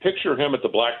I could picture him at the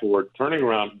blackboard turning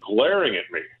around, glaring at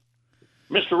me.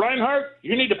 Mr. Reinhart,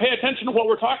 you need to pay attention to what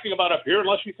we're talking about up here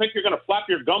unless you think you're going to flap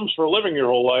your gums for a living your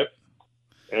whole life.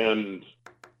 And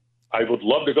I would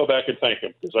love to go back and thank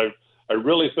him because I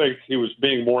really think he was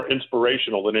being more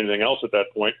inspirational than anything else at that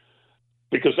point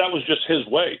because that was just his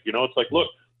way. It's like, look,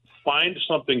 find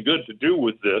something good to do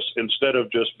with this instead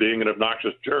of just being an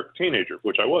obnoxious jerk teenager,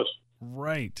 which I was.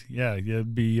 Right. Yeah.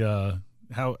 It'd be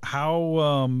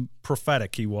how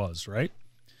prophetic he was, right?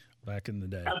 Back in the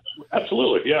day.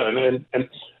 Absolutely. Yeah. And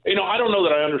I don't know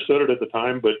that I understood it at the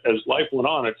time, but as life went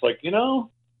on, it's like,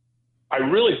 I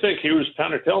really think he was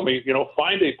kind of telling me,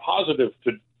 find a positive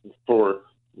for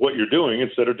what you're doing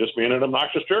instead of just being an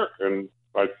obnoxious jerk. And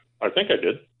I think I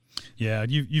did. Yeah.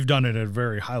 You've done it at a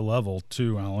very high level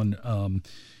too, Alan.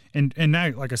 And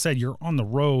now, like I said, you're on the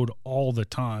road all the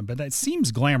time, but that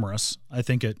seems glamorous. I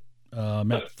think it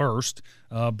at first,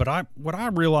 but what I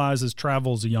realize is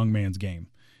travel is a young man's game,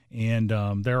 and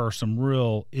there are some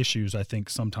real issues I think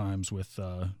sometimes with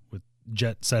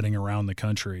jet setting around the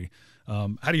country.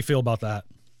 How do you feel about that?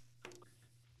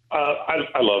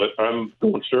 I love it. I'm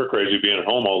going stir crazy being at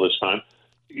home all this time.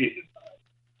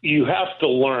 You have to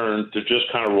learn to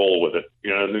just kind of roll with it.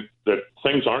 You know, that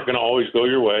things aren't going to always go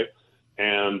your way.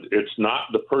 And it's not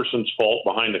the person's fault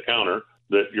behind the counter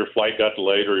that your flight got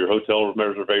delayed or your hotel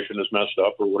reservation is messed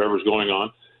up or whatever's going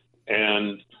on.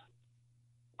 And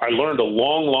I learned a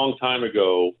long, long time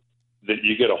ago that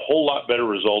you get a whole lot better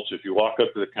results if you walk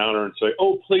up to the counter and say,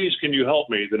 "Oh, please, can you help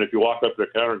me?" than if you walk up to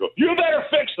the counter and go, "You better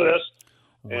fix this."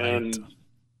 Right. And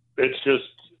it's just,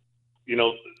 you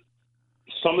know,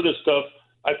 some of this stuff,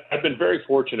 I've been very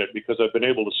fortunate because I've been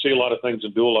able to see a lot of things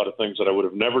and do a lot of things that I would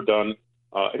have never done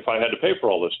if I had to pay for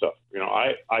all this stuff. You know,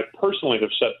 I personally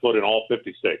have set foot in all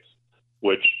 50 states,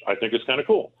 which I think is kind of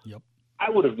cool. Yep. I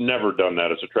would have never done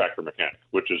that as a tractor mechanic,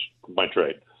 which is my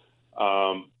trade.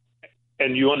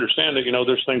 And you understand that, you know,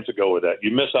 there's things that go with that.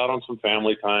 You miss out on some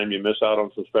family time. You miss out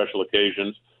on some special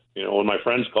occasions. You know, when my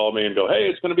friends call me and go, "Hey,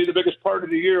 it's going to be the biggest part of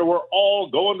the year. We're all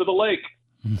going to the lake."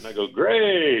 And I go,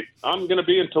 "Great. I'm going to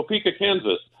be in Topeka,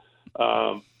 Kansas."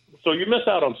 So you miss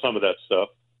out on some of that stuff,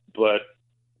 but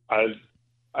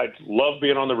I love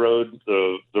being on the road.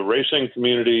 The racing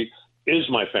community is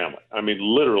my family. I mean,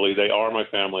 literally, they are my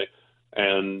family.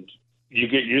 And you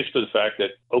get used to the fact that,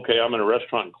 okay, I'm in a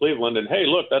restaurant in Cleveland, and hey,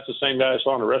 look, that's the same guy I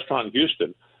saw in a restaurant in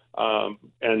Houston.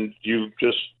 And you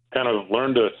just kind of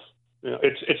learn to, you know,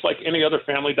 it's like any other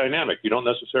family dynamic. You don't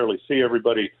necessarily see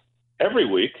everybody every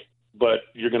week, but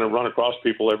you're going to run across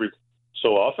people every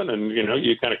so often, and, you know,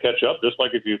 you kind of catch up, just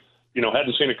like if you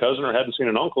hadn't seen a cousin or hadn't seen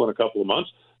an uncle in a couple of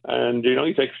months, and, you know,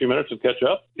 you take a few minutes and catch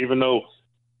up, even though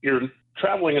you're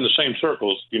traveling in the same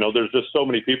circles. You know, there's just so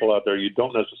many people out there, you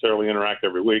don't necessarily interact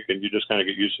every week, and you just kind of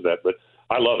get used to that. But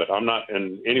I love it. I'm not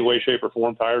in any way, shape, or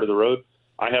form tired of the road.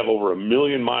 I have over 1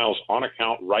 million miles on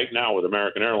account right now with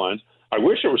American Airlines. I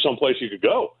wish there was some place you could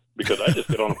go, because I just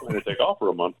get on a plane and take off for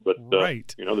a month. But,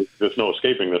 right. You know, there's no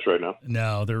escaping this right now.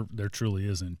 No, there truly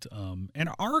isn't. And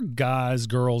our guys,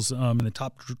 girls in the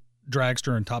top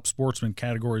dragster and top sportsman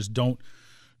categories don't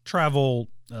travel,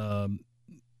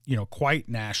 you know, quite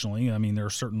nationally. I mean, there are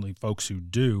certainly folks who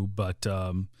do, but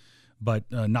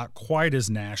not quite as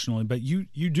nationally. But you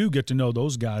do get to know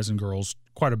those guys and girls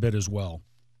quite a bit as well.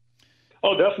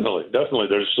 Oh, definitely.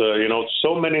 There's, you know,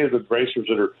 so many of the racers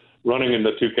that are running in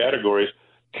the two categories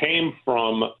came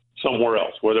from somewhere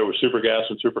else, whether it was Super Gas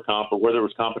and Super Comp or whether it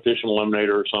was Competition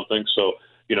Eliminator or something. So,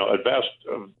 you know,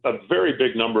 a very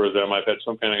big number of them I've had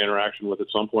some kind of interaction with at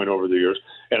some point over the years.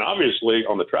 And obviously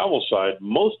on the travel side,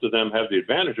 most of them have the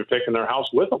advantage of taking their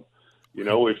house with them. You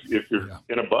know, if you're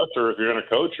in a bus or if you're in a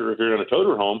coach or if you're in a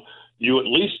toter home, you at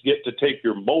least get to take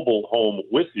your mobile home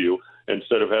with you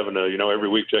instead of having to, you know, every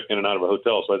week check in and out of a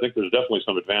hotel. So I think there's definitely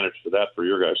some advantage to that for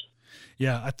your guys.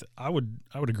 Yeah, I would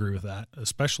agree with that,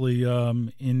 especially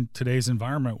in today's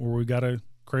environment where we got to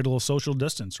create a little social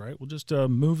distance, right? We'll just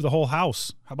move the whole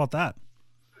house. How about that?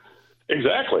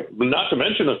 Exactly. Not to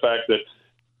mention the fact that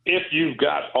if you've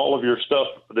got all of your stuff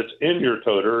that's in your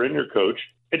toter or in your coach,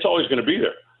 it's always going to be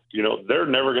there. You know, they're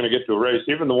never going to get to a race.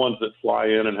 Even the ones that fly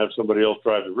in and have somebody else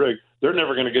drive the rig, they're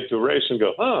never going to get to a race and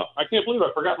go, "Oh, I can't believe I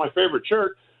forgot my favorite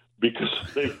shirt," because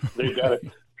they've got it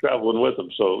traveling with them.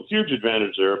 So huge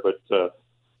advantage there. But, you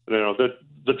know,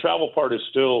 the travel part is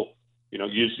still, you know,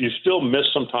 you still miss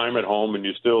some time at home, and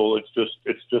it's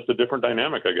just a different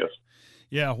dynamic, I guess.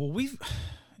 Yeah. Well, we've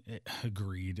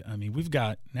agreed. I mean,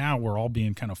 we're all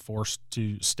being kind of forced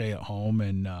to stay at home,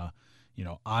 and, you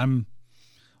know, I'm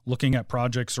looking at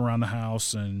projects around the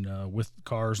house and with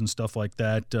cars and stuff like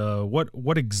that.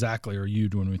 What exactly are you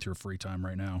doing with your free time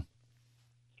right now?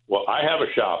 Well, I have a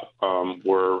shop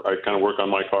where I kind of work on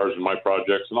my cars and my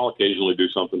projects, and I'll occasionally do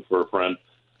something for a friend.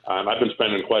 I've been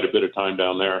spending quite a bit of time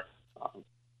down there.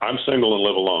 I'm single and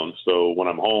live alone, so when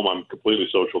I'm home, I'm completely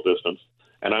social distance,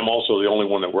 and I'm also the only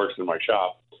one that works in my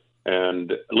shop.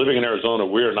 And living in Arizona,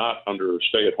 we're not under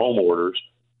stay-at-home orders,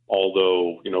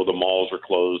 although, you know, the malls are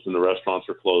closed and the restaurants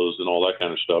are closed and all that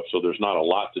kind of stuff, so there's not a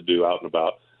lot to do out and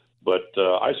about. But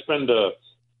I spend the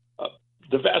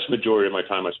vast majority of my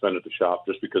time I spend at the shop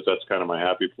just because that's kind of my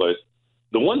happy place.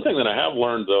 The one thing that I have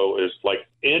learned, though, is like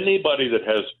anybody that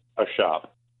has a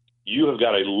shop, you have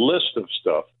got a list of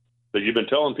stuff that you've been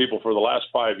telling people for the last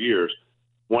 5 years.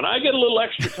 When I get a little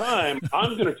extra time,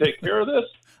 I'm going to take care of this.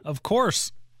 Of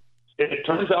course. It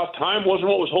turns out time wasn't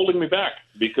what was holding me back,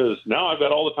 because now I've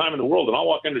got all the time in the world, and I'll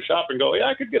walk into the shop and go, "Yeah,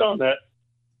 I could get on that."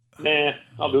 Nah,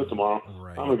 I'll do it tomorrow.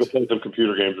 Right. I'm going to go play some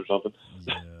computer games or something.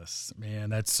 Yes, man,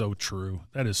 that's so true.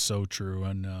 That is so true.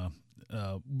 And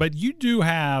but you do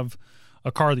have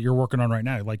a car that you're working on right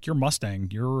now, like your Mustang.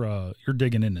 You're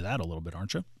digging into that a little bit,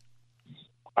 aren't you?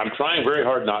 I'm trying very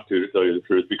hard not to tell you the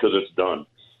truth, because it's done.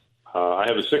 I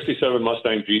have a 67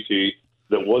 Mustang GT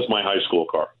that was my high school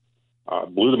car.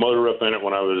 Blew the motor up in it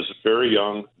when I was very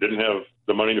young, didn't have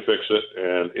the money to fix it,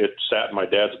 and it sat in my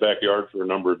dad's backyard for a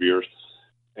number of years.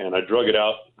 And I drug it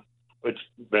out. It's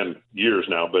been years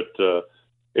now, but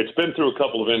it's been through a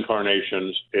couple of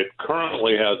incarnations. It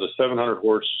currently has a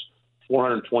 700-horse,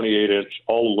 428-inch,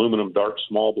 all aluminum Dart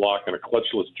small block and a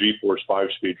clutchless G-Force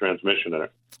 5-speed transmission in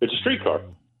it. It's a street car.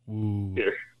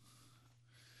 Ish.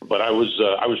 But I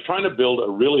was trying to build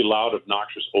a really loud,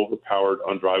 obnoxious, overpowered,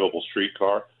 undrivable street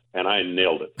car, and I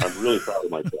nailed it. I'm really proud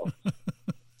of myself.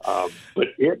 But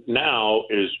it now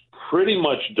is pretty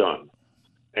much done.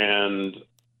 And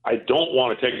I don't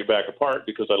want to take it back apart,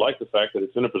 because I like the fact that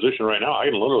it's in a position right now I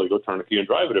can literally go turn the key and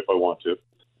drive it if I want to.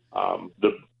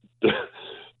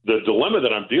 The dilemma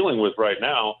that I'm dealing with right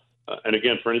now, and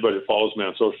again, for anybody that follows me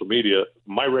on social media,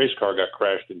 my race car got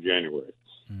crashed in January.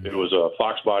 It was a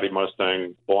Fox body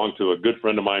Mustang, belonged to a good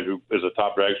friend of mine who is a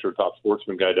top dragster, top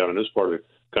sportsman guy down in this part of the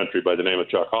country by the name of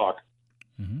Chuck Hawk.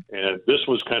 Mm-hmm. And this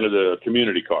was kind of the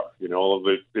community car. You know,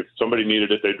 if somebody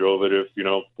needed it, they drove it. If, you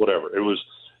know, whatever. It was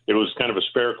kind of a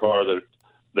spare car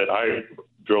that I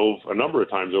drove a number of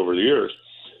times over the years.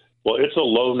 Well, it's a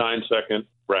low 9-second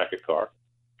bracket car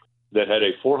that had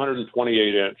a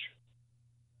 428-inch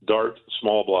Dart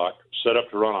small block set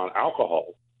up to run on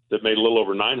alcohol that made a little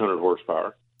over 900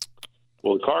 horsepower.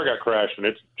 Well, the car got crashed and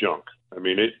it's junk. I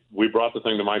mean, we brought the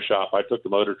thing to my shop. I took the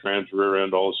motor, trans, rear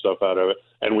end, all the stuff out of it,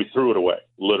 and we threw it away,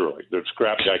 literally. The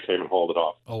scrap guy came and hauled it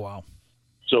off. Oh, wow.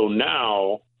 So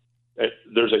now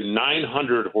there's a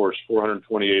 900-horse,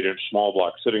 428-inch small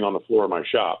block sitting on the floor of my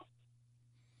shop,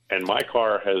 and my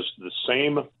car has the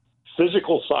same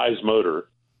physical size motor.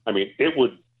 I mean, it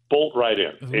would bolt right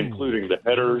in, including the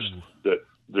headers, the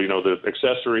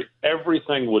accessory.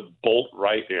 Everything would bolt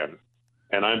right in.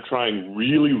 And I'm trying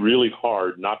really, really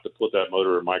hard not to put that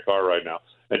motor in my car right now.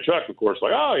 And Chuck, of course,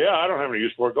 like, oh, yeah, I don't have any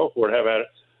use for it. Go for it. Have at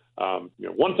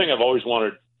it. One thing I've always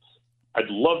wanted, I'd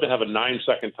love to have a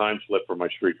 9-second time slip for my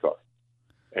street car.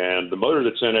 And the motor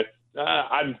that's in it,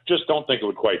 I just don't think it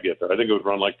would quite get there. I think it would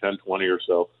run like 10, 20 or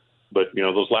so. But,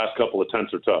 those last couple of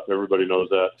tenths are tough. Everybody knows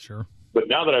that. Sure. But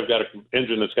now that I've got an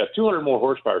engine that's got 200 more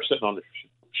horsepower sitting on the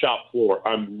shop floor,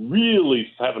 I'm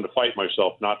really having to fight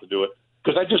myself not to do it,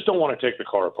 because I just don't want to take the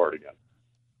car apart again.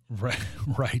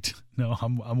 Right. No,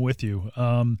 I'm with you.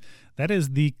 That is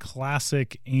the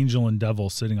classic angel and devil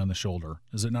sitting on the shoulder,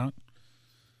 is it not?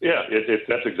 Yeah,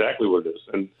 that's exactly what it is.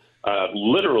 And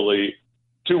literally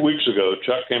 2 weeks ago,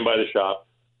 Chuck came by the shop,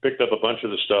 picked up a bunch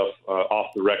of the stuff off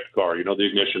the wrecked car, the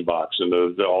ignition box and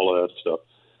all of that stuff.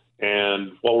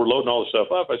 And while we're loading all the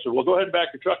stuff up, I said, well, go ahead and back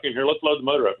your truck in here. Let's load the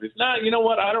motor up. And he said, nah, you know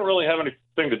what? I don't really have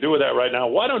anything to do with that right now.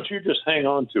 Why don't you just hang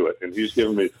on to it? And he's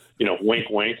giving me,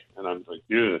 wink, wink. And I'm like,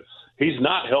 dude, he's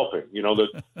not helping.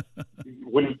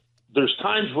 When there's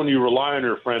times when you rely on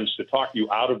your friends to talk you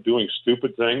out of doing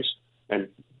stupid things, and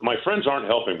my friends aren't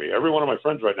helping me. Every one of my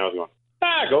friends right now is going,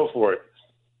 go for it.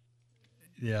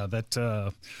 Yeah,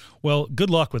 well,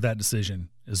 good luck with that decision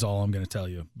is all I'm going to tell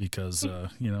you, because, I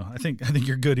think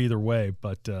you're good either way,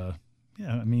 but, yeah,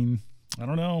 I mean, I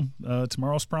don't know.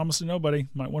 Tomorrow's promise to nobody.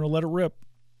 Might want to let it rip.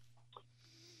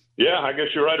 Yeah, I guess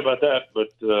you're right about that. But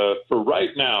for right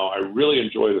now, I really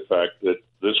enjoy the fact that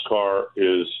this car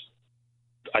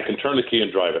I can turn the key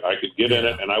and drive it. I could get in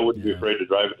it, and I wouldn't be afraid to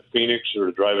drive it to Phoenix or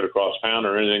to drive it across town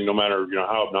or anything, no matter,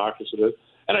 how obnoxious it is.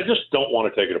 And I just don't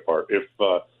want to take it apart.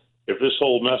 If this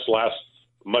whole mess lasts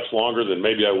much longer, then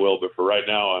maybe I will. But for right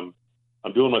now,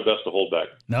 I'm doing my best to hold back.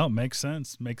 No, makes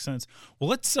sense. Well,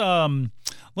 let's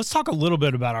talk a little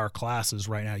bit about our classes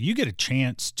right now. You get a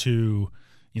chance to,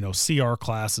 see our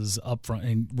classes up front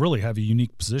and really have a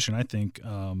unique position, I think,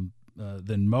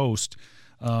 than most.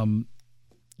 Do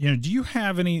you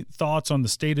have any thoughts on the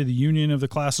state of the union of the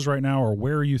classes right now, or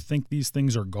where you think these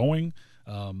things are going?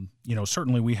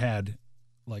 Certainly we had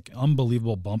like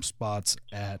unbelievable bump spots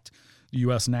at the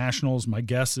U.S. Nationals. My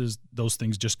guess is those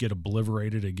things just get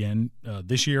obliterated again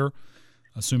this year,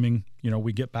 assuming,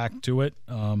 we get back to it.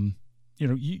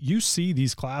 You see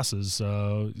these classes.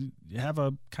 You have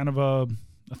a kind of a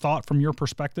thought from your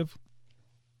perspective?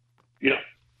 Yeah,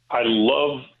 I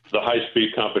love the high-speed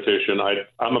competition.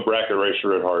 I'm a bracket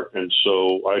racer at heart, and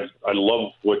so I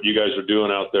love what you guys are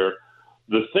doing out there.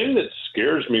 The thing that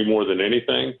scares me more than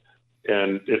anything,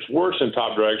 and it's worse in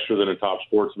Top Dragster than in Top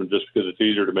Sportsman just because it's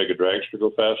easier to make a dragster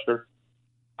go faster,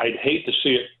 I'd hate to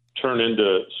see it turn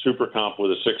into super comp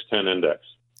with a 610 index.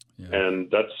 Yeah. And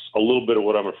that's a little bit of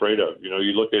what I'm afraid of. You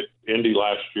look at Indy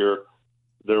last year,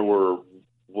 there were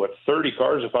 30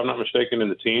 cars, if I'm not mistaken, in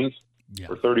the teens,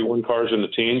 or 31 cars in the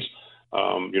teens,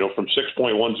 from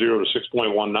 6.10 to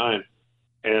 6.19.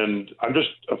 And I'm just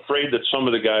afraid that some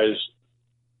of the guys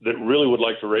that really would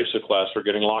like to race the class are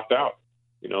getting locked out.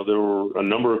 There were a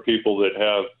number of people that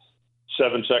have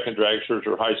 7-second dragsters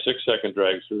or high 6-second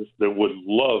dragsters that would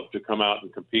love to come out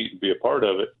and compete and be a part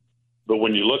of it. But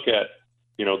when you look at,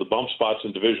 the bump spots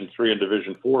in Division 3 and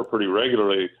Division 4 pretty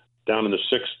regularly down in the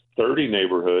 630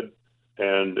 neighborhood,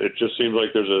 and it just seems like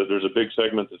there's a big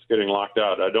segment that's getting locked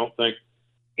out. I don't think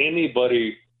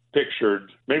anybody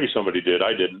pictured, maybe somebody did,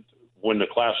 I didn't, when the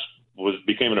class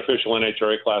became an official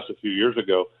NHRA class a few years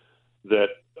ago, that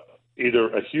either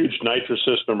a huge nitrous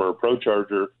system or a Pro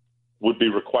Charger would be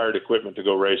required equipment to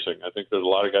go racing. I think there's a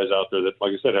lot of guys out there that,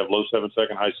 like I said, have low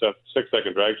 7-second, high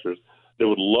 6-second dragsters that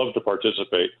would love to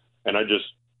participate. And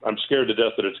I'm scared to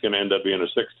death that it's going to end up being a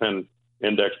 610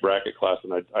 index bracket class,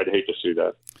 and I'd hate to see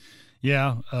that.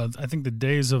 Yeah, I think the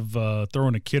days of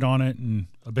throwing a kit on it and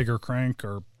a bigger crank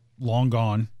are long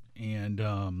gone, and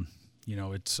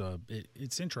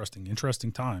it's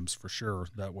interesting times for sure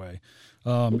that way.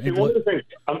 One of the things,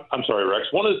 I'm sorry, Rex.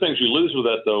 One of the things you lose with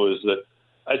that though is that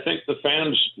I think the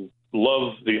fans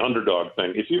love the underdog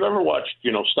thing. If you've ever watched,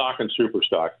 stock and super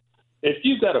stock, if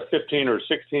you've got a 15 or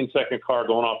 16-second car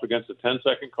going off against a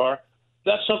 10-second car,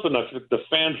 that's something that the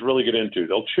fans really get into.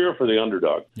 They'll cheer for the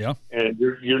underdog. Yeah. And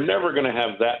you're never going to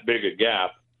have that big a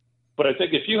gap. But I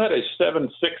think if you had a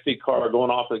 760 car going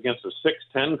off against a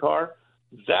 610 car,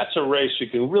 that's a race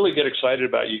you can really get excited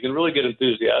about. You can really get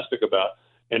enthusiastic about.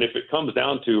 And if it comes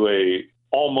down to a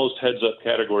almost heads-up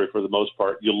category for the most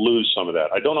part, you'll lose some of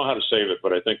that. I don't know how to save it,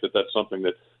 but I think that's something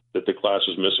that the class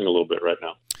is missing a little bit right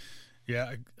now.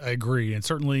 Yeah, I agree. And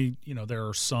certainly, there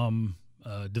are some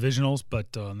divisionals,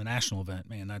 but the national event,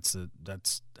 man,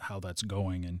 that's how that's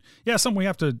going. And yeah, something we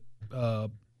have to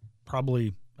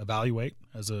probably evaluate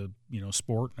as a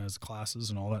sport, as classes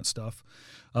and all that stuff.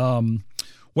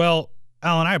 Well,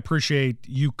 Alan, I appreciate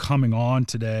you coming on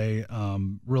today.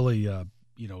 Really,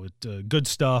 good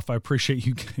stuff. I appreciate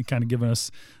you kind of giving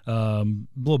us a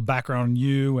little background on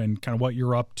you and kind of what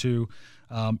you're up to.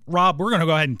 Rob, we're going to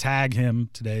go ahead and tag him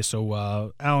today.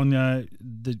 So, Alan,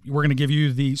 we're going to give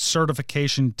you the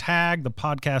certification tag, the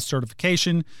podcast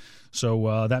certification.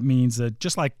 So that means that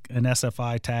just like an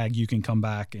SFI tag, you can come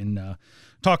back and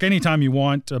talk anytime you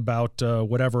want about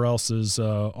whatever else is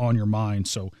on your mind.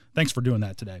 So thanks for doing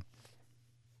that today.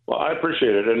 Well, I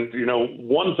appreciate it. And,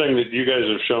 one thing that you guys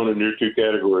have shown in your two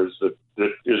categories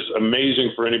that is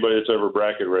amazing for anybody that's ever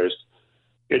bracket raced,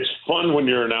 it's fun when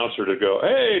you're an announcer to go,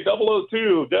 hey,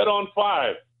 002, dead on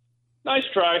 5. Nice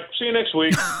try. See you next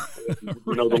week.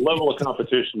 The level of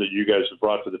competition that you guys have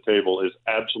brought to the table is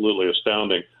absolutely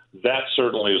astounding. That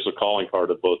certainly is the calling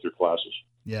card of both your classes.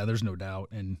 Yeah, there's no doubt.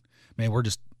 And, man, we're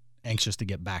just anxious to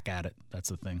get back at it. That's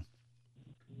the thing.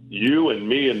 You and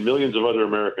me and millions of other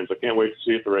Americans. I can't wait to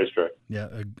see you at the racetrack. Yeah,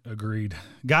 agreed.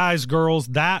 Guys, girls,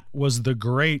 that was the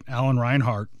great Alan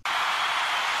Reinhart.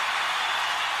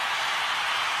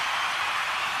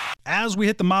 As we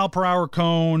hit the mile-per-hour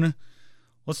cone,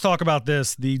 let's talk about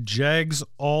this. The JEGS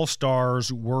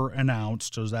All-Stars were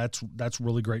announced, so that's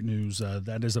really great news.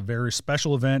 That is a very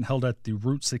special event held at the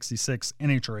Route 66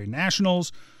 NHRA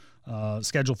Nationals,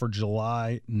 scheduled for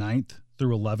July 9th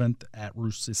through 11th at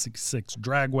Route 66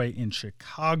 Dragway in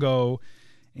Chicago.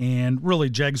 And really,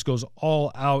 JEGS goes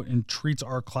all out and treats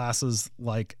our classes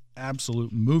like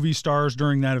absolute movie stars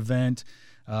during that event.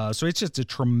 So it's just a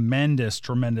tremendous,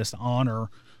 tremendous honor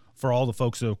for all the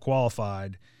folks who have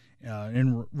qualified.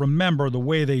 And remember, the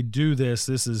way they do this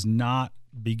is not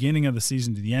beginning of the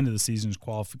season to the end of the season's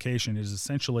qualification. It is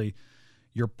essentially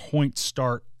your points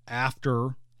start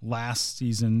after last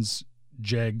season's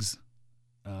JEGS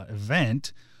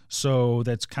event. So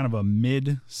that's kind of a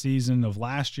mid-season of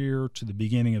last year to the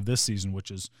beginning of this season, which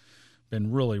has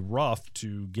been really rough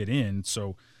to get in.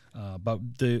 So, but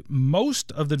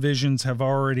most of the divisions have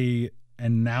already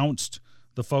announced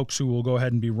the folks who will go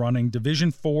ahead and be running.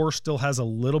 Division 4 still has a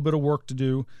little bit of work to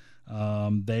do.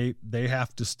 They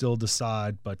have to still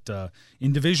decide. But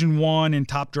in Division 1, in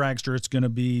Top Dragster, it's going to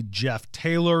be Jeff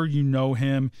Taylor. You know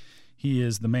him. He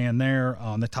is the man there.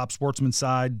 On the Top Sportsman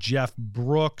side, Jeff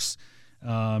Brooks.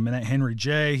 And that Henry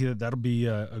J., that'll be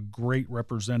a great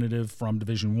representative from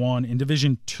Division 1. In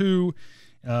Division 2,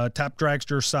 Top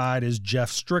Dragster side is Jeff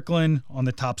Strickland. On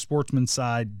the Top Sportsman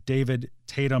side, David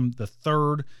Tatum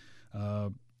III.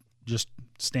 just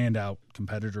standout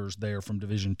competitors there from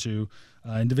Division 2.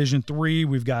 In Division 3,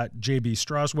 we've got J.B.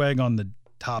 Strausweg on the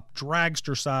top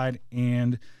dragster side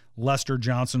and Lester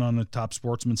Johnson on the top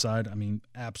sportsman side. I mean,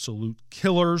 absolute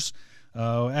killers.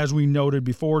 As we noted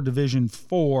before, Division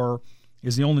 4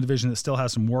 is the only division that still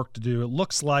has some work to do. It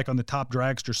looks like on the top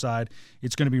dragster side,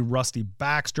 it's going to be Rusty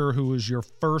Baxter, who is your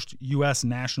first U.S.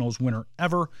 Nationals winner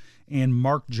ever, and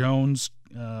Mark Jones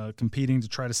competing to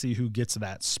try to see who gets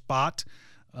that spot.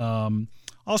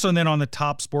 Also, and then on the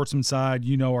top sportsman side,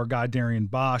 our guy Darian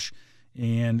Bosch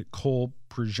and Cole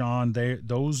Prejean,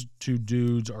 those two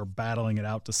dudes are battling it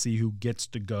out to see who gets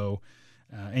to go.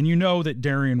 And that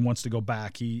Darian wants to go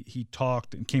back. He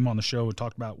talked and came on the show and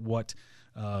talked about what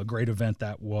great event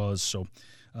that was. So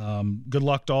good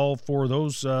luck to all for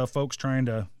those folks trying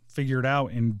to figure it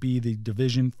out and be the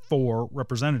Division 4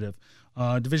 representative.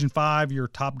 Division 5, your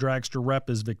top dragster rep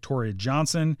is Victoria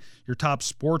Johnson. Your top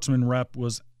sportsman rep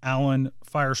was Alan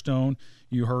Firestone.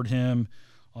 You heard him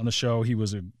on the show. He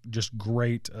was just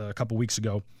great a couple weeks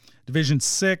ago. Division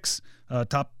 6,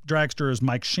 top dragster is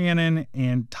Mike Shannon,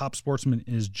 and top sportsman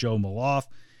is Joe Maloff.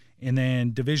 And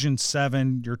then Division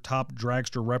 7, your top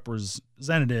dragster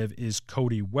representative is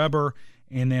Cody Weber.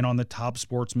 And then on the top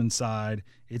sportsman side,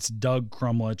 it's Doug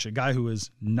Crumlich, a guy who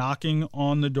is knocking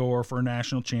on the door for a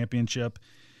national championship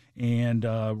and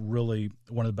really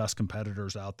one of the best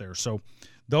competitors out there. So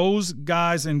those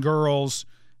guys and girls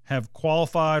have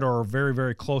qualified or are very,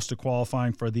 very close to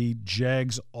qualifying for the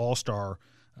JEGS All-Star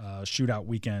Shootout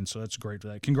weekend. So that's great for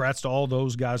that. Congrats to all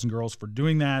those guys and girls for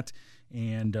doing that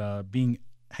and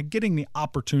getting the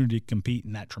opportunity to compete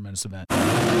in that tremendous event.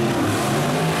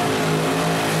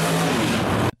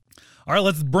 All right,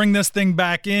 let's bring this thing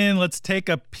back in. Let's take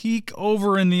a peek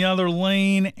over in the other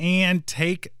lane and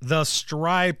take the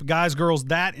stripe. Guys, girls,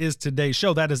 that is today's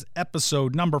show. That is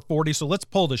episode number 40. So let's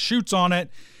pull the chutes on it.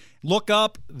 Look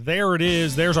up. There it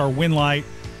is. There's our win light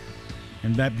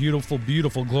and that beautiful,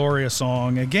 beautiful Gloria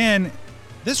song. Again,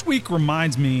 this week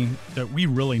reminds me that we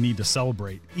really need to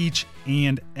celebrate each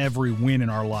and every win in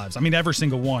our lives. I mean, every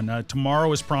single one.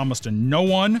 Tomorrow is promised to no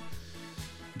one.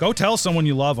 Go tell someone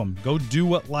you love them. Go do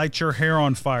what lights your hair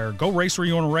on fire. Go race where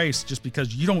you want to race just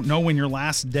because you don't know when your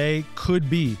last day could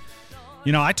be.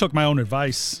 I took my own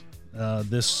advice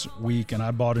this week and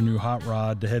I bought a new hot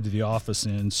rod to head to the office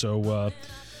in. So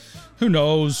who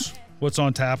knows what's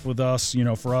on tap with us.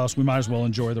 For us, we might as well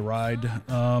enjoy the ride.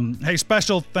 Hey,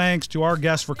 special thanks to our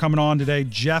guest for coming on today,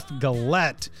 Jeff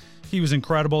Gillette. He was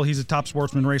incredible. He's a top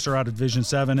sportsman racer out of Division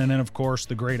 7. And then, of course,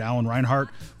 the great Alan Reinhart,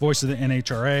 voice of the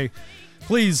NHRA.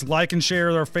 Please like and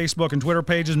share our Facebook and Twitter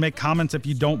pages. Make comments if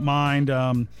you don't mind,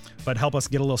 but help us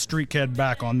get a little street cred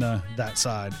back on that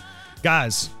side.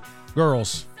 Guys,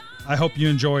 girls, I hope you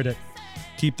enjoyed it.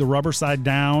 Keep the rubber side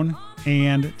down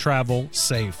and travel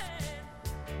safe.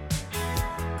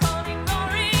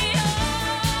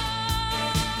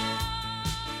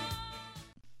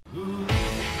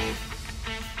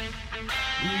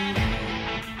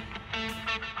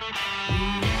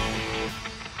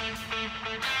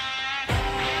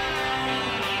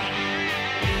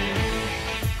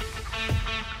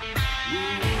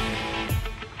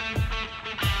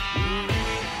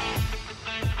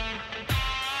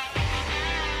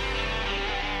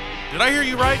 Did I hear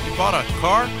you right? You bought a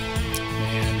car?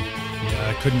 Man, yeah,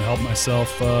 I couldn't help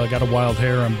myself. Got a wild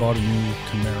hair and bought a new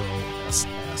Camaro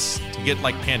SS. You get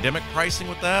like pandemic pricing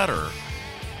with that, or?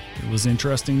 It was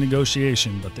interesting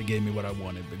negotiation, but they gave me what I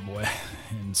wanted, big boy.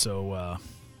 And so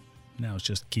now it's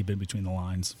just keep it between the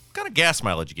lines. What kind of gas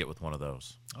mileage you get with one of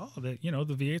those? Oh, the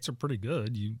V8s are pretty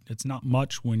good. It's not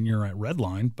much when you're at red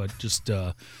line, but just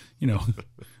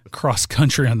cross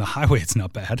country on the highway, it's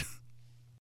not bad.